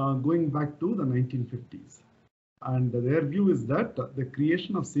going back to the 1950s. And their view is that the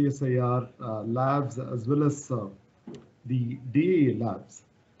creation of CSIR labs as well as the DAA labs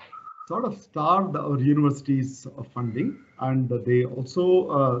sort of starved our universities of funding, and they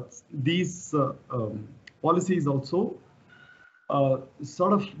also these policies also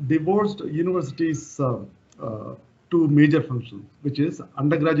sort of divorced universities two major functions, which is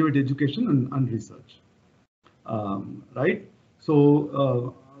undergraduate education and research, right?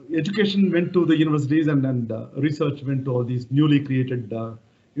 So education went to the universities, and research went to all these newly created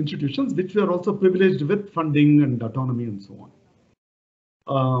institutions, which were also privileged with funding and autonomy and so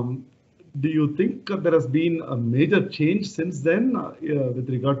on. Do you think there has been a major change since then with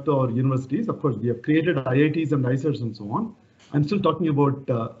regard to our universities? Of course, we have created IITs and IISERs and so on. I'm still talking about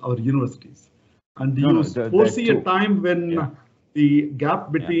our universities. And do you foresee a time when the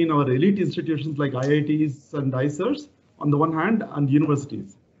gap between our elite institutions like IITs and IISERs on the one hand and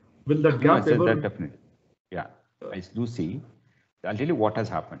universities, will that gap ever? That definitely. Yeah, I do see. I'll tell you what has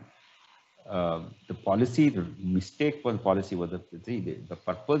happened. The policy, the mistake was policy was the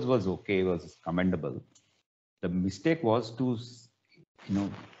purpose was okay, was commendable. The mistake was to,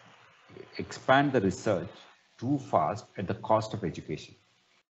 expand the research too fast at the cost of education.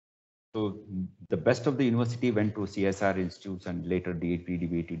 So the best of the university went to CSR institutes and later DAP,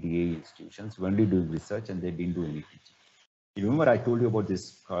 DBT, DA institutions, only do research, and they didn't do any teaching. You remember I told you about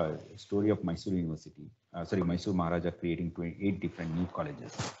this story of Mysore University, Mysore Maharaja creating 28 different new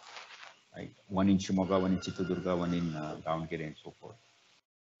colleges. Right? One in Shimoga, one in Chitradurga, one in Davangere, and so forth.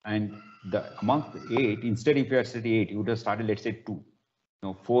 And amongst the 8, instead if you had studied 8, you would have started, let's say 2.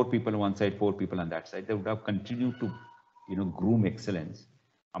 4 people on one side, 4 people on that side. They would have continued to, groom excellence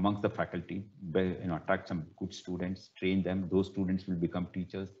amongst the faculty, attract some good students, train them. Those students will become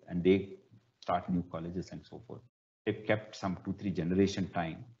teachers, and they start new colleges and so forth. They've kept some 2-3 generation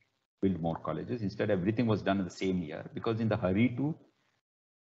time, build more colleges. Instead, everything was done in the same year, because in the hurry to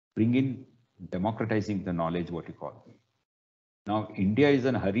bring in democratizing the knowledge, what you call. Now, India is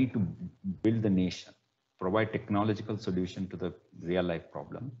in a hurry to build the nation, provide technological solution to the real life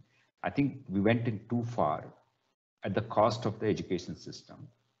problem. I think we went in too far at the cost of the education system,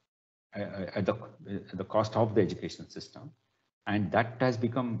 at the cost of the education system. And that has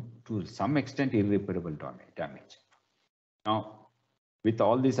become, to some extent, irreparable damage. Now, with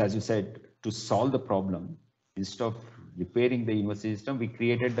all this, as you said, to solve the problem, instead of repairing the university system, we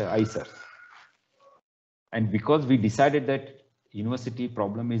created the IISER. And because we decided that university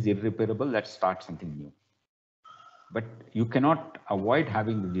problem is irreparable, let's start something new. But you cannot avoid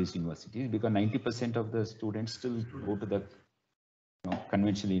having these universities, because 90% of the students still go to the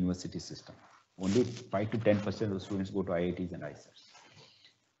conventional university system. Only 5 to 10% of the students go to IITs and IISERs.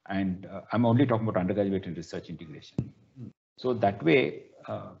 And I'm only talking about undergraduate and research integration. So that way,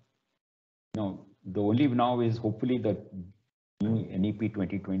 the only now is hopefully the new NEP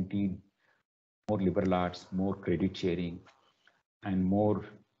 2020, more liberal arts, more credit sharing, and more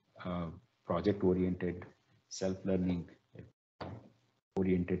project-oriented, self-learning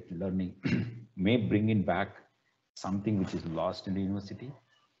oriented learning may bring in back something which is lost in the university.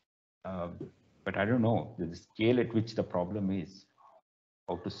 But I don't know, the scale at which the problem is,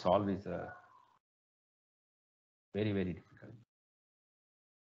 how to solve is very, very difficult.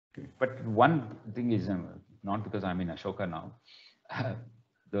 Okay. But one thing is, not because I'm in Ashoka now,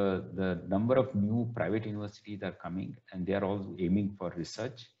 the number of new private universities are coming and they are all aiming for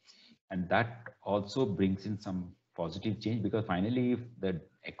research. And that also brings in some positive change, because finally, if the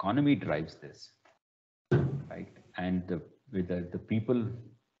economy drives this, right, and the people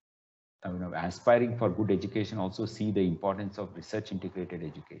aspiring for good education also see the importance of research integrated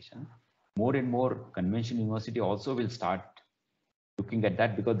education, more and more conventional university also will start looking at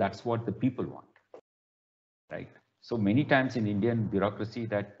that, because that's what the people want, right? So many times in Indian bureaucracy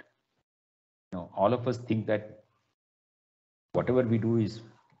that, all of us think that whatever we do is,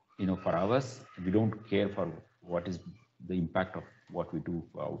 for ours, we don't care for what is the impact of what we do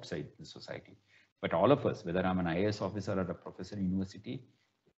outside the society. But all of us, whether I'm an IAS officer or a professor in university,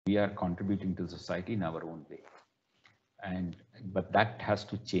 we are contributing to society in our own way. But that has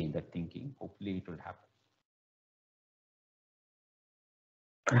to change, that thinking. Hopefully it will happen.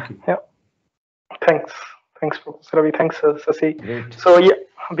 Thank you. Yeah. Thanks, Professor Ravi. Thanks, Sasi. Great. So yeah,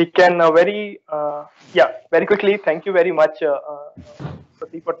 we can very quickly. Thank you very much,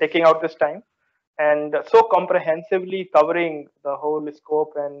 Sasi, for taking out this time and so comprehensively covering the whole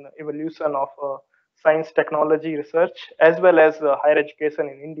scope and evolution of science, technology, research, as well as higher education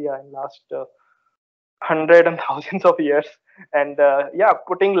in India in last hundred and thousands of years, and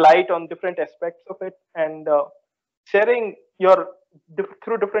putting light on different aspects of it, and sharing your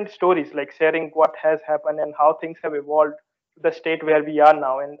through different stories, like sharing what has happened and how things have evolved to the state where we are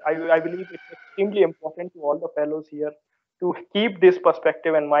now. And I believe it's extremely important to all the fellows here to keep this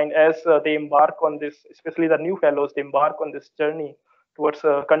perspective in mind as they embark on this, especially the new fellows, they embark on this journey towards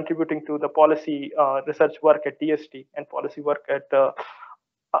contributing to the policy research work at DST and policy work at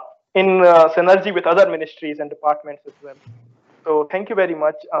in synergy with other ministries and departments as well. So thank you very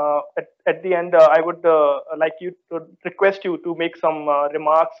much. At the end, I would like you to request you to make some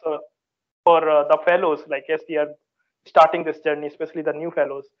remarks for the fellows, like as they are starting this journey, especially the new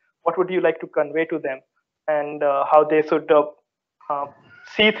fellows. What would you like to convey to them, and how they should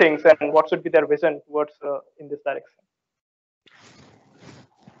see things, and what should be their vision towards in this direction?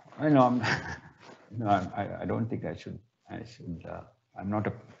 I know. I don't think I should. I'm not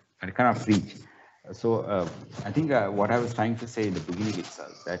a. I cannot preach. So I think what I was trying to say in the beginning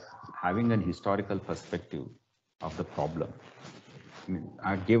itself, that having an historical perspective of the problem.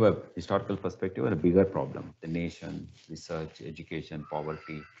 I gave a historical perspective on a bigger problem: the nation, research, education,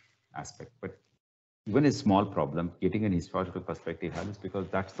 poverty aspect. But even a small problem, getting an historical perspective helps, because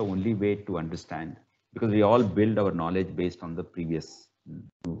that's the only way to understand. Because we all build our knowledge based on the previous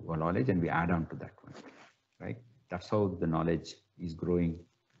knowledge, and we add on to that one, right? That's how the knowledge is growing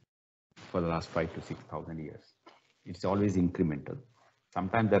for the last 5,000 to 6,000 years. It's always incremental.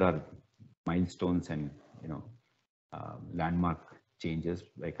 Sometimes there are milestones and landmark changes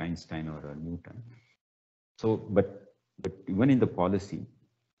like Einstein or Newton. So, but even in the policy,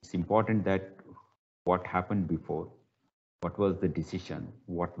 it's important that what happened before, what was the decision,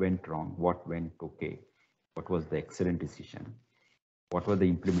 what went wrong, what went okay, what was the excellent decision, what were the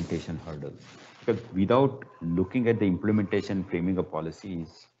implementation hurdles. Because without looking at the implementation, framing a policy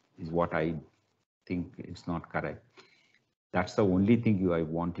is what I think it's not correct. That's the only thing I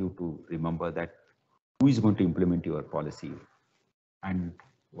want you to remember, that who is going to implement your policy, and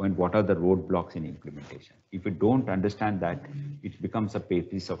what are the roadblocks in implementation. If you don't understand that, it becomes a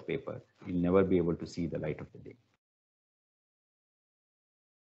piece of paper. You'll never be able to see the light of the day.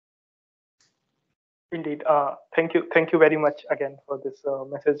 Indeed. Thank you very much again for this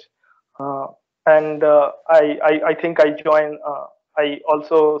message. And I think I join. I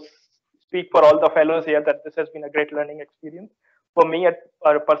also speak for all the fellows here that this has been a great learning experience. For me, at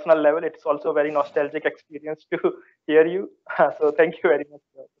a personal level, it's also a very nostalgic experience to hear you. So thank you very much.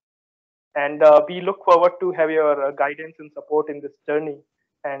 And we look forward to have your guidance and support in this journey.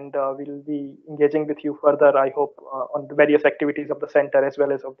 And we'll be engaging with you further, I hope, on the various activities of the center as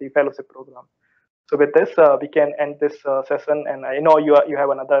well as of the fellowship program. So with this, we can end this session. And I know you have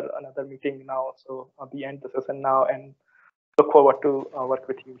another meeting now, so we end the session now and look forward to work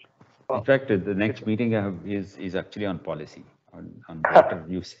with you. In fact, the next meeting I have is actually on policy, on water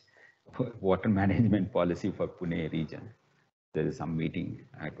use, water management policy for Pune region. There is some meeting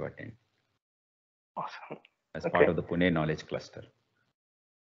I have to attend. Awesome. As part of the Pune knowledge cluster.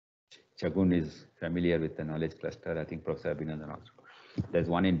 Chagun is familiar with the knowledge cluster. I think Professor Abhinandan also. There's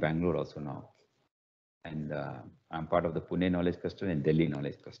one in Bangalore also now. and I'm part of the Pune Knowledge Cluster and Delhi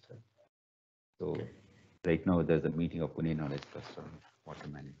Knowledge Cluster. So right now there's a meeting of Pune Knowledge Cluster water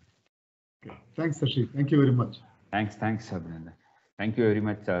management. Okay. Thanks, Sashi. Thank you very much. Thanks, Abhinandan. Thank you very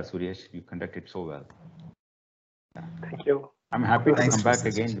much, Suresh. You conducted so well. Yeah. Thank you. I'm happy to Thanks, come back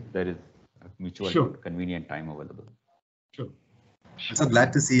Professor again if there is a mutual convenient time available. Sure. I'm so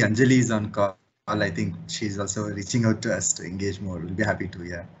glad to see Anjali is on call. I think she's also reaching out to us to engage more. We'll be happy to,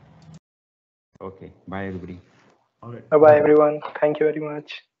 yeah. Okay. Bye, everybody. All right. Bye-bye, everyone. Thank you very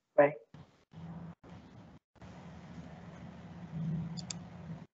much. Bye.